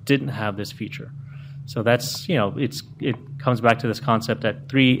 hours didn't have this feature. So that's, it comes back to this concept that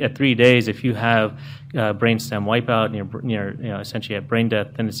at 3 days, if you have brainstem wipeout and you're essentially at brain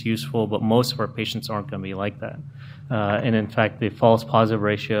death, then it's useful, but most of our patients aren't going to be like that. And in fact, the false positive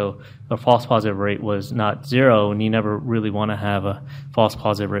rate was not 0, and you never really want to have a false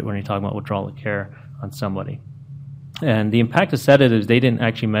positive rate when you're talking about withdrawal of care on somebody. And the impact of sedatives, they didn't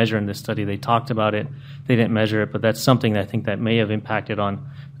actually measure in this study. They talked about it. They didn't measure it, but that's something that I think that may have impacted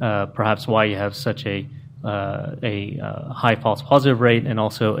on perhaps why you have such a high false positive rate, and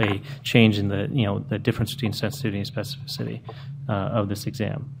also a change in the difference between sensitivity and specificity of this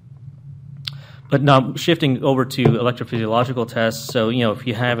exam. But now shifting over to electrophysiological tests, so if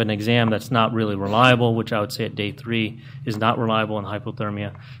you have an exam that's not really reliable, which I would say at day 3 is not reliable in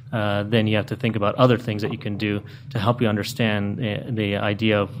hypothermia, then you have to think about other things that you can do to help you understand the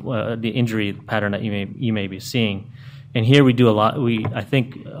idea of the injury pattern that you may be seeing. And here we do a lot. I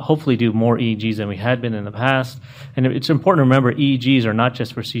think, hopefully do more EEGs than we had been in the past. And it's important to remember EEGs are not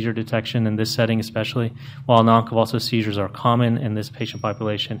just for seizure detection in this setting especially. While non-convulsive seizures are common in this patient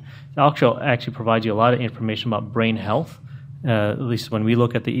population, it actually provides you a lot of information about brain health. At least when we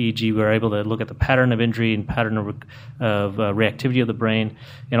look at the EEG, we're able to look at the pattern of injury and pattern of reactivity of the brain.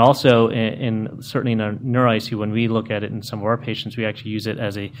 And also, certainly in our neuro-ICU, when we look at it in some of our patients, we actually use it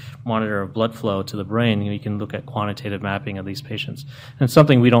as a monitor of blood flow to the brain. You can look at quantitative mapping of these patients. And it's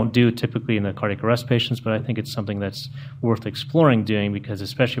something we don't do typically in the cardiac arrest patients, but I think it's something that's worth exploring doing, because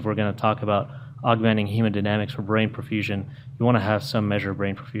especially if we're going to talk about augmenting hemodynamics for brain perfusion, you want to have some measure of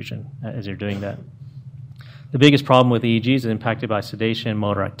brain perfusion as you're doing that. The biggest problem with EEGs is impacted by sedation,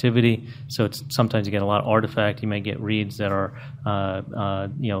 motor activity. So sometimes you get a lot of artifact. You may get reads that are,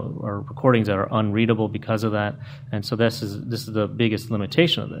 or recordings that are unreadable because of that. And so this is the biggest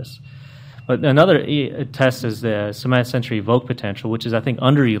limitation of this. But another test is the somatosensory evoked potential, which is, I think,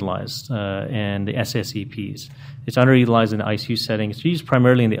 underutilized in the SSEPs. It's underutilized in the ICU setting. It's used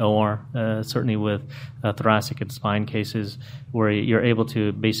primarily in the OR, certainly with thoracic and spine cases, where you're able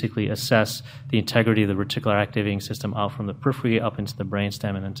to basically assess the integrity of the reticular activating system out from the periphery up into the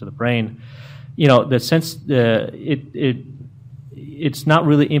brainstem and into the brain. It's not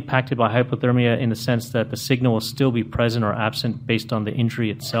really impacted by hypothermia in the sense that the signal will still be present or absent based on the injury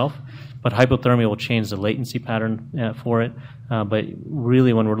itself, but hypothermia will change the latency pattern for it. But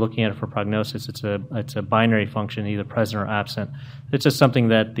really, when we're looking at it for prognosis, it's a binary function, either present or absent. It's just something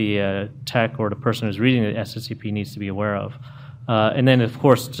that the tech or the person who's reading the SSEP needs to be aware of. And then, of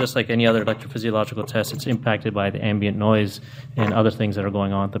course, just like any other electrophysiological test, it's impacted by the ambient noise and other things that are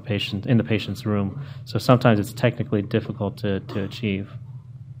going on in the patient's room. So sometimes it's technically difficult to achieve.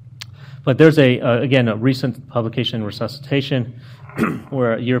 But there's a recent publication in Resuscitation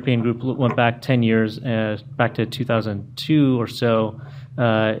where a European group went back 10 years, back to 2002 or so,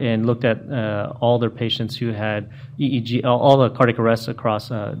 and looked at all their patients who had EEG, all the cardiac arrests across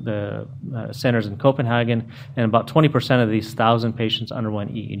the centers in Copenhagen, and about 20% of these 1,000 patients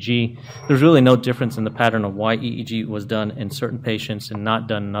underwent EEG. There's really no difference in the pattern of why EEG was done in certain patients and not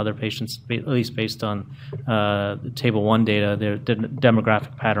done in other patients, at least based on the Table 1 data. The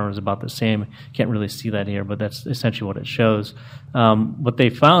demographic pattern is about the same. Can't really see that here, but that's essentially what it shows. What they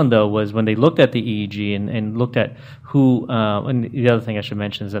found, though, was when they looked at the EEG and looked at who, and the other thing I should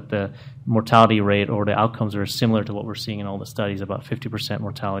mention is that the mortality rate or the outcomes are similar to what we're seeing in all the studies, about 50%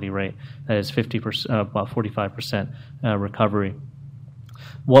 mortality rate. That is 50%, about 45% recovery.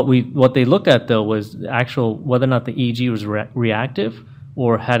 What they looked at, though, was whether or not the EEG was reactive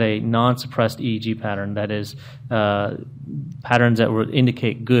or had a non-suppressed EEG pattern, that is, patterns that would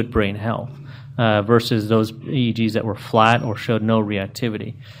indicate good brain health. Versus those EEGs that were flat or showed no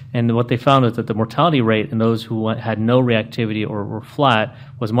reactivity. And what they found was that the mortality rate in those who had no reactivity or were flat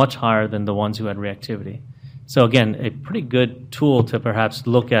was much higher than the ones who had reactivity. So again, a pretty good tool to perhaps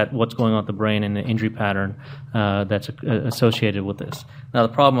look at what's going on with the brain and the injury pattern that's associated with this. Now,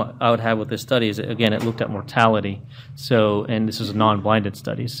 the problem I would have with this study is, again, it looked at mortality. So, and this is a non-blinded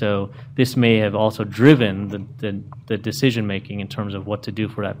study. So this may have also driven the decision-making in terms of what to do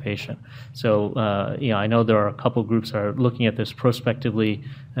for that patient. So, I know there are a couple groups that are looking at this prospectively,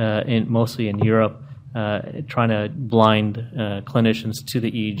 mostly in Europe, trying to blind clinicians to the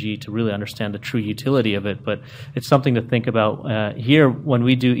EEG to really understand the true utility of it. But it's something to think about. Here, when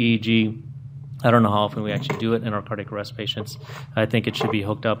we do EEG, I don't know how often we actually do it in our cardiac arrest patients. I think it should be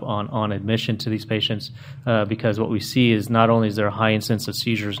hooked up on admission to these patients because what we see is not only is there a high incidence of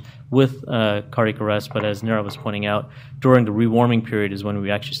seizures with cardiac arrest, but as Nirav was pointing out, during the rewarming period is when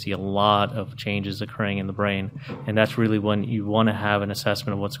we actually see a lot of changes occurring in the brain. And that's really when you want to have an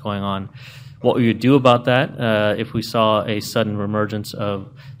assessment of what's going on. What we would do about that, if we saw a sudden reemergence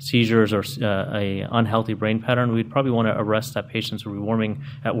of seizures or a unhealthy brain pattern, we'd probably want to arrest that patient's rewarming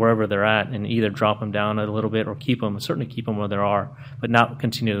at wherever they're at and either drop them down a little bit or certainly keep them where they are, but not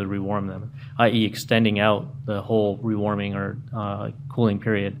continue to rewarm them, i.e. extending out the whole rewarming or cooling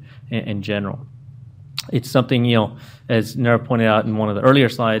period in general. It's something, as Nirav pointed out in one of the earlier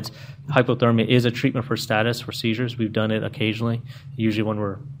slides, hypothermia is a treatment for status for seizures. We've done it occasionally, usually when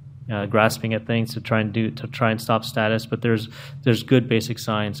we're grasping at things to try and stop status, but there's good basic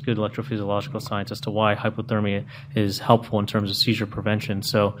science, good electrophysiological science as to why hypothermia is helpful in terms of seizure prevention.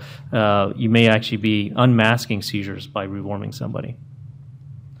 So you may actually be unmasking seizures by rewarming somebody.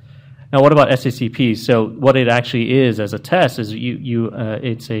 Now, what about SACPs? So what it actually is as a test is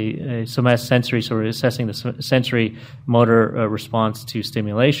it's a somatosensory, so we're assessing the sensory motor response to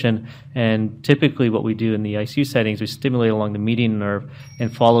stimulation. And typically what we do in the ICU settings, we stimulate along the median nerve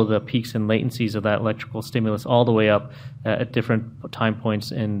and follow the peaks and latencies of that electrical stimulus all the way up at different time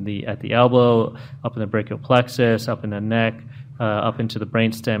points at the elbow, up in the brachial plexus, up in the neck, up into the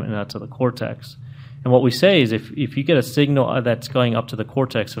brainstem, and out to the cortex. And what we say is if you get a signal that's going up to the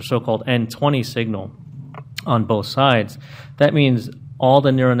cortex, or so-called N20 signal on both sides, that means all the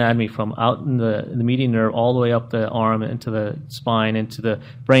neuroanatomy from out in the median nerve all the way up the arm, into the spine, into the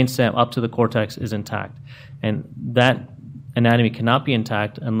brainstem, up to the cortex is intact. And that anatomy cannot be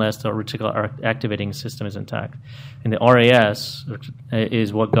intact unless the reticular activating system is intact. And the RAS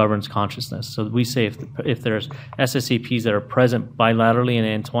is what governs consciousness. So we say if there's SSCPs that are present bilaterally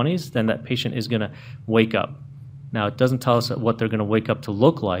in N20s, then that patient is going to wake up. Now, it doesn't tell us what they're going to wake up to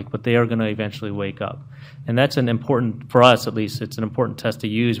look like, but they are going to eventually wake up. And that's an important, for us at least, it's an important test to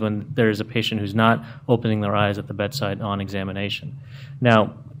use when there's a patient who's not opening their eyes at the bedside on examination.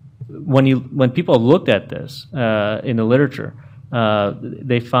 Now, when people looked at this in the literature,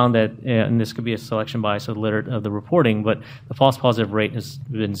 they found that, and this could be a selection bias of the reporting, but the false positive rate has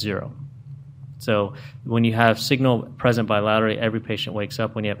been 0. So when you have signal present bilaterally, every patient wakes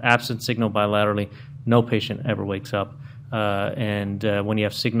up. When you have absent signal bilaterally, no patient ever wakes up. And when you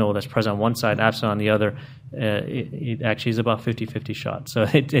have signal that's present on one side, absent on the other, it actually is about 50-50 shot. So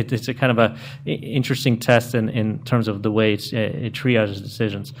it's a kind of a interesting test in terms of the way it triages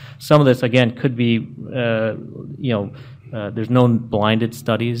decisions. Some of this, again, could be, there's no blinded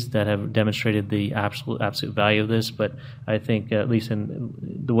studies that have demonstrated the absolute value of this, but I think, at least in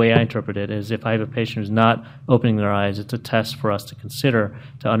the way I interpret it, is if I have a patient who's not opening their eyes, it's a test for us to consider,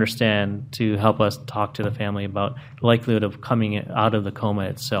 to understand, to help us talk to the family about the likelihood of coming out of the coma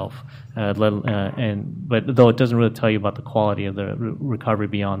itself. But though it doesn't really tell you about the quality of the recovery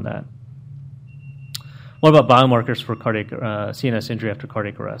beyond that. What about biomarkers for cardiac CNS injury after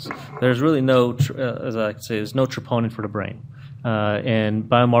cardiac arrest? There's really no, as I say, there's no troponin for the brain. And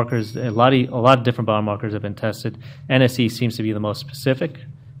biomarkers, a lot of different biomarkers have been tested. NSE seems to be the most specific,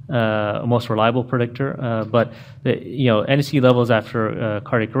 most reliable predictor. But NSE levels after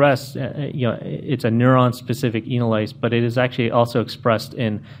cardiac arrest, it's a neuron-specific enolase, but it is actually also expressed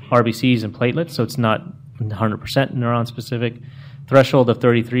in RBCs and platelets, so it's not 100% neuron-specific. Threshold of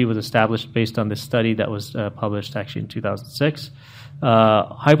 33 was established based on this study that was published actually in 2006.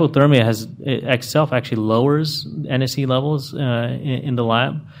 Hypothermia itself actually lowers NSE levels in the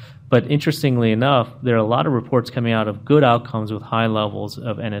lab. But interestingly enough, there are a lot of reports coming out of good outcomes with high levels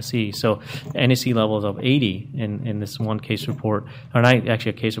of NSE. So NSE levels of 80 in this one case report, or not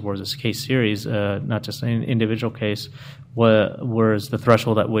actually a case report, it's a case series, not just an individual case, was the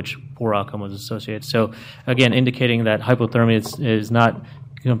threshold at which poor outcome was associated. So again, indicating that hypothermia is not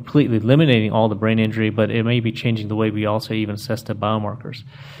completely eliminating all the brain injury, but it may be changing the way we also even assess the biomarkers.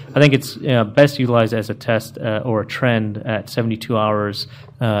 I think it's best utilized as a test or a trend at 72 hours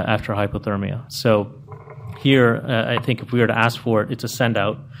after hypothermia. So here, I think if we were to ask for it, it's a send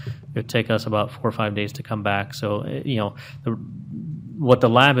out. It would take us about 4 or 5 days to come back. So, what the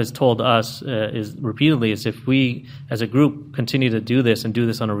lab has told us repeatedly is if we, as a group, continue to do this and do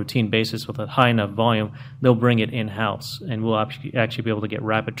this on a routine basis with a high enough volume, they'll bring it in-house, and we'll actually be able to get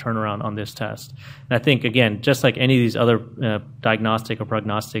rapid turnaround on this test. And I think, again, just like any of these other diagnostic or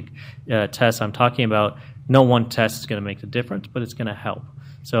prognostic tests I'm talking about, no one test is going to make the difference, but it's going to help.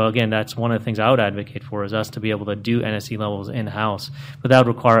 So again, that's one of the things I would advocate for, is us to be able to do NSE levels in-house. But that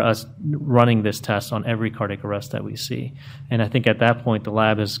would require us running this test on every cardiac arrest that we see. And I think at that point, the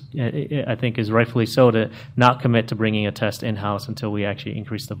lab is rightfully so to not commit to bringing a test in-house until we actually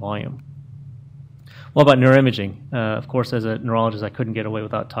increase the volume. What about neuroimaging? Of course, as a neurologist, I couldn't get away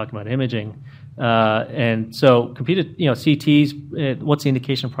without talking about imaging. And so computed, CTs, what's the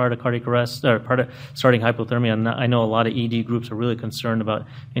indication prior to cardiac arrest or prior to starting hypothermia? And I know a lot of ED groups are really concerned about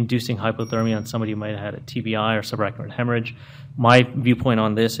inducing hypothermia on somebody who might have had a TBI or subarachnoid hemorrhage. My viewpoint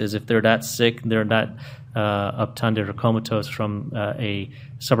on this is if they're that sick, they're that obtunded or comatose from a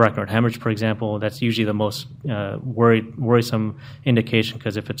subarachnoid hemorrhage, for example, that's usually the most worrisome indication,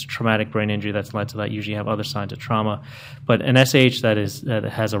 because if it's traumatic brain injury that's led to that, usually have other signs of trauma. But an SAH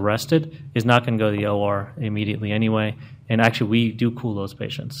that has arrested is not going to go to the OR immediately anyway. And actually, we do cool those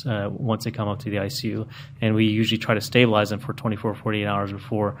patients once they come up to the ICU, and we usually try to stabilize them for 24 or 48 hours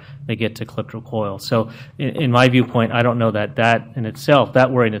before they get to elliptical coil. So in my viewpoint, I don't know that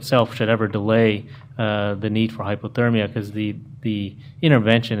worry in itself should ever delay the need for hypothermia, because the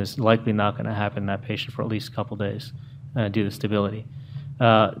intervention is likely not going to happen in that patient for at least a couple days due to stability.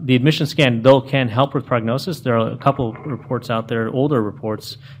 The admission scan, though, can help with prognosis. There are a couple reports out there, older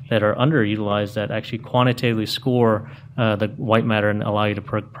reports, that are underutilized that actually quantitatively score the white matter and allow you to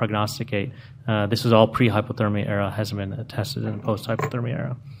prognosticate. This is all pre-hypothermia era, hasn't been tested in post-hypothermia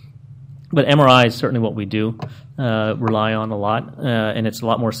era. But MRI is certainly what we do, rely on a lot, and it's a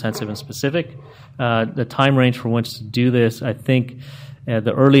lot more sensitive and specific. The time range for which to do this, I think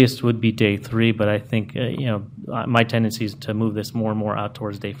the earliest would be day 3, but I think my tendency is to move this more and more out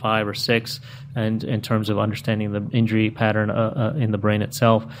towards day 5 or 6, and in terms of understanding the injury pattern in the brain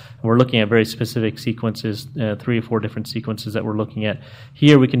itself. We're looking at very specific sequences, 3 or 4 different sequences that we're looking at.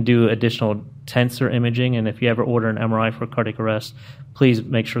 Here we can do additional tensor imaging, and if you ever order an MRI for cardiac arrest, please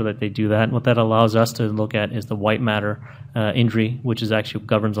make sure that they do that. And what that allows us to look at is the white matter injury, which is actually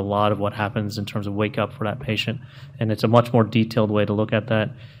governs a lot of what happens in terms of wake up for that patient. And it's a much more detailed way to look at that.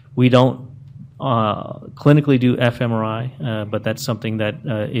 We don't clinically do fMRI, but that's something that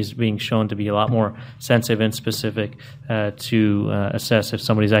is being shown to be a lot more sensitive and specific to assess if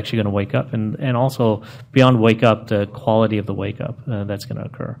somebody's actually going to wake up, and also beyond wake up, the quality of the wake up that's going to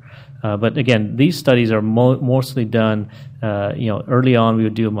occur. But again, these studies are mostly done, early on we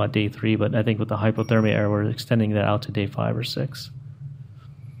would do them at day 3, but I think with the hypothermia era, we're extending that out to day 5 or 6.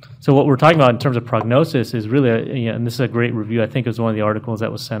 So what we're talking about in terms of prognosis is really, and this is a great review. I think it was one of the articles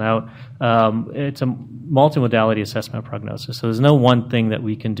that was sent out. It's a multimodality assessment of prognosis. So there's no one thing that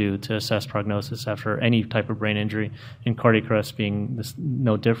we can do to assess prognosis after any type of brain injury, and cardiac arrest being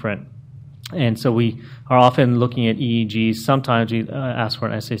no different. And so we are often looking at EEGs. Sometimes we ask for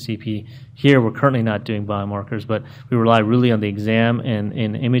an SACP. Here we're currently not doing biomarkers, but we rely really on the exam and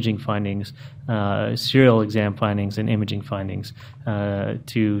imaging findings, serial exam findings and imaging findings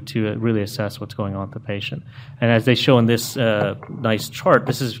to really assess what's going on with the patient. And as they show in this nice chart,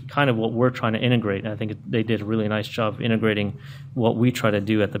 this is kind of what we're trying to integrate. And I think they did a really nice job of integrating what we try to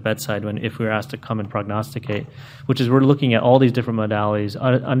do at the bedside if we're asked to come and prognosticate, which is we're looking at all these different modalities,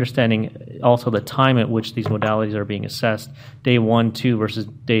 understanding also the time at which these modalities are being assessed, day 1, 2 versus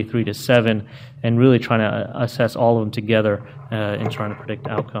day 3 to 7, and really trying to assess all of them together in trying to predict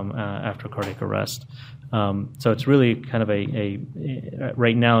outcome after cardiac arrest. So it's really kind of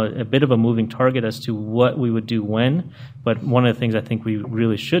right now a bit of a moving target as to what we would do when, but one of the things I think we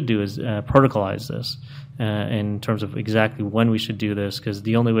really should do is protocolize this in terms of exactly when we should do this, because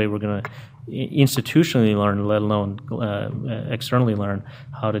the only way we're going to institutionally learn, let alone externally learn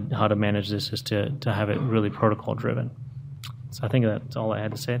how to manage this, is to have it really protocol driven. So I think that's all I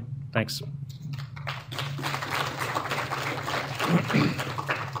had to say. Thanks.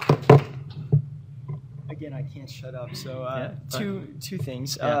 Again, I can't shut up. So two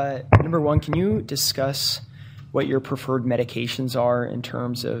things. Yeah. Number one, can you discuss what your preferred medications are in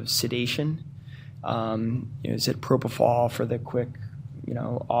terms of sedation? Is it propofol for the quick,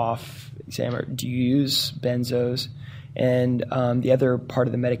 off exam, or do you use benzos? And the other part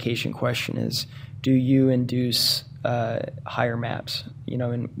of the medication question is, do you induce higher MAPs?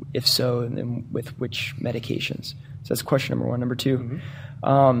 And if so, then with which medications? So that's question number one. Number two,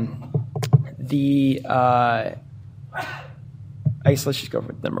 I guess let's just go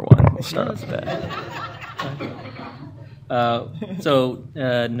with number one. We'll start off with that. So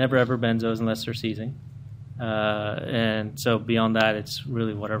never ever benzos unless they're seizing. And so beyond that, it's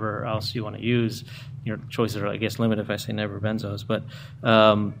really whatever else you want to use. Your choices are, I guess, limited if I say never benzos. But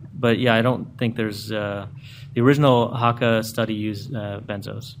yeah, I don't think there's the original HACA study used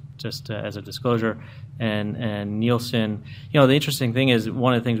benzos, just as a disclosure. And Nielsen, the interesting thing is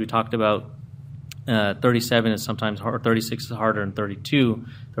one of the things we talked about, 37 is sometimes hard, 36 is harder, and 32,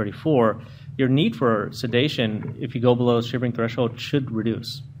 34. Your need for sedation, if you go below the shivering threshold, should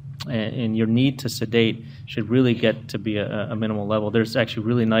reduce. And your need to sedate should really get to be a minimal level. There's actually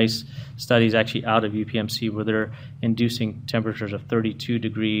really nice studies actually out of UPMC where they're inducing temperatures of 32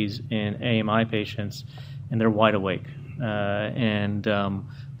 degrees in AMI patients, and they're wide awake. And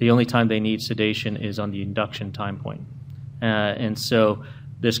the only time they need sedation is on the induction time point. And so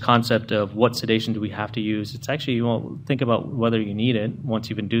this concept of what sedation do we have to use, it's actually, you won't think about whether you need it once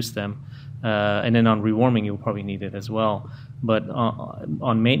you've induced them. And then on rewarming, you'll probably need it as well. But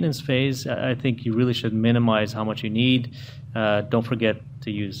on maintenance phase, I think you really should minimize how much you need. Don't forget to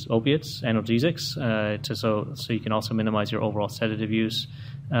use opiates, analgesics, so you can also minimize your overall sedative use.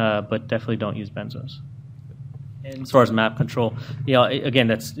 But definitely don't use benzos. And as far as MAP control, again,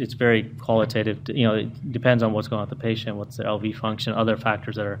 it's very qualitative. It depends on what's going on with the patient, what's their LV function, other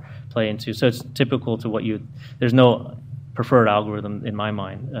factors that are play into. So it's typical to there's no preferred algorithm in my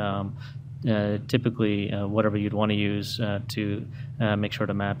mind. Typically, whatever you'd want to use to make sure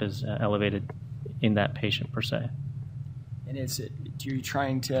the MAP is elevated in that patient per se. And are you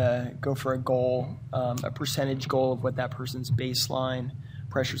trying to go for a goal, a percentage goal of what that person's baseline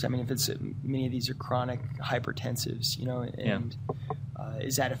pressures? I mean, if many of these are chronic hypertensives, and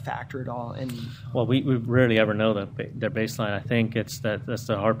is that a factor at all? And well, we rarely ever know their baseline. I think that's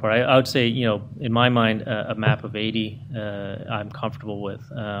the hard part. I would say, in my mind, a MAP of 80, I'm comfortable with.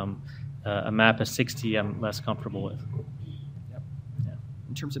 A MAP of 60, I'm less comfortable with.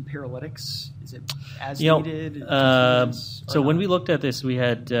 In terms of paralytics, is it as needed? So when we looked at this, we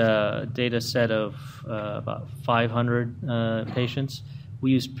had data set of about 500 patients.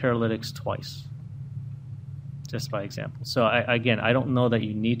 We used paralytics twice, just by example. So I don't know that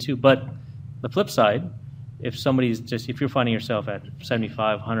you need to, but the flip side, if you're finding yourself at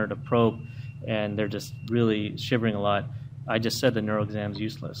 7,500 a probe and they're just really shivering a lot, I just said the neuroexam is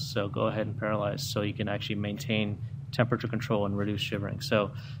useless. So go ahead and paralyze so you can actually maintain temperature control and reduce shivering.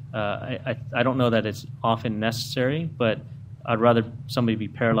 So I don't know that it's often necessary, but I'd rather somebody be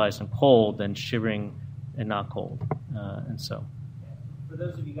paralyzed and cold than shivering and not cold. For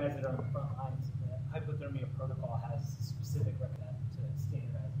those of you guys that are on the front lines, the hypothermia protocol has specific recommend to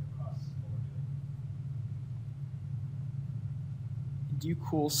standardize it across what we're doing. Do you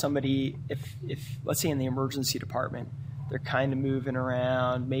cool somebody if let's say in the emergency department, they're kind of moving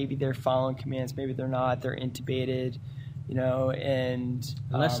around, maybe they're following commands, maybe they're not, they're intubated, and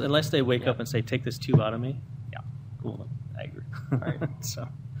unless they wake up and say, "Take this tube out of me." Yeah, Cool. I agree. All right. So,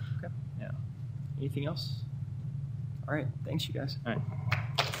 okay. Yeah. Anything else? All right. Thanks, you guys. All right.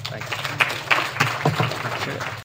 Thanks. Appreciate it.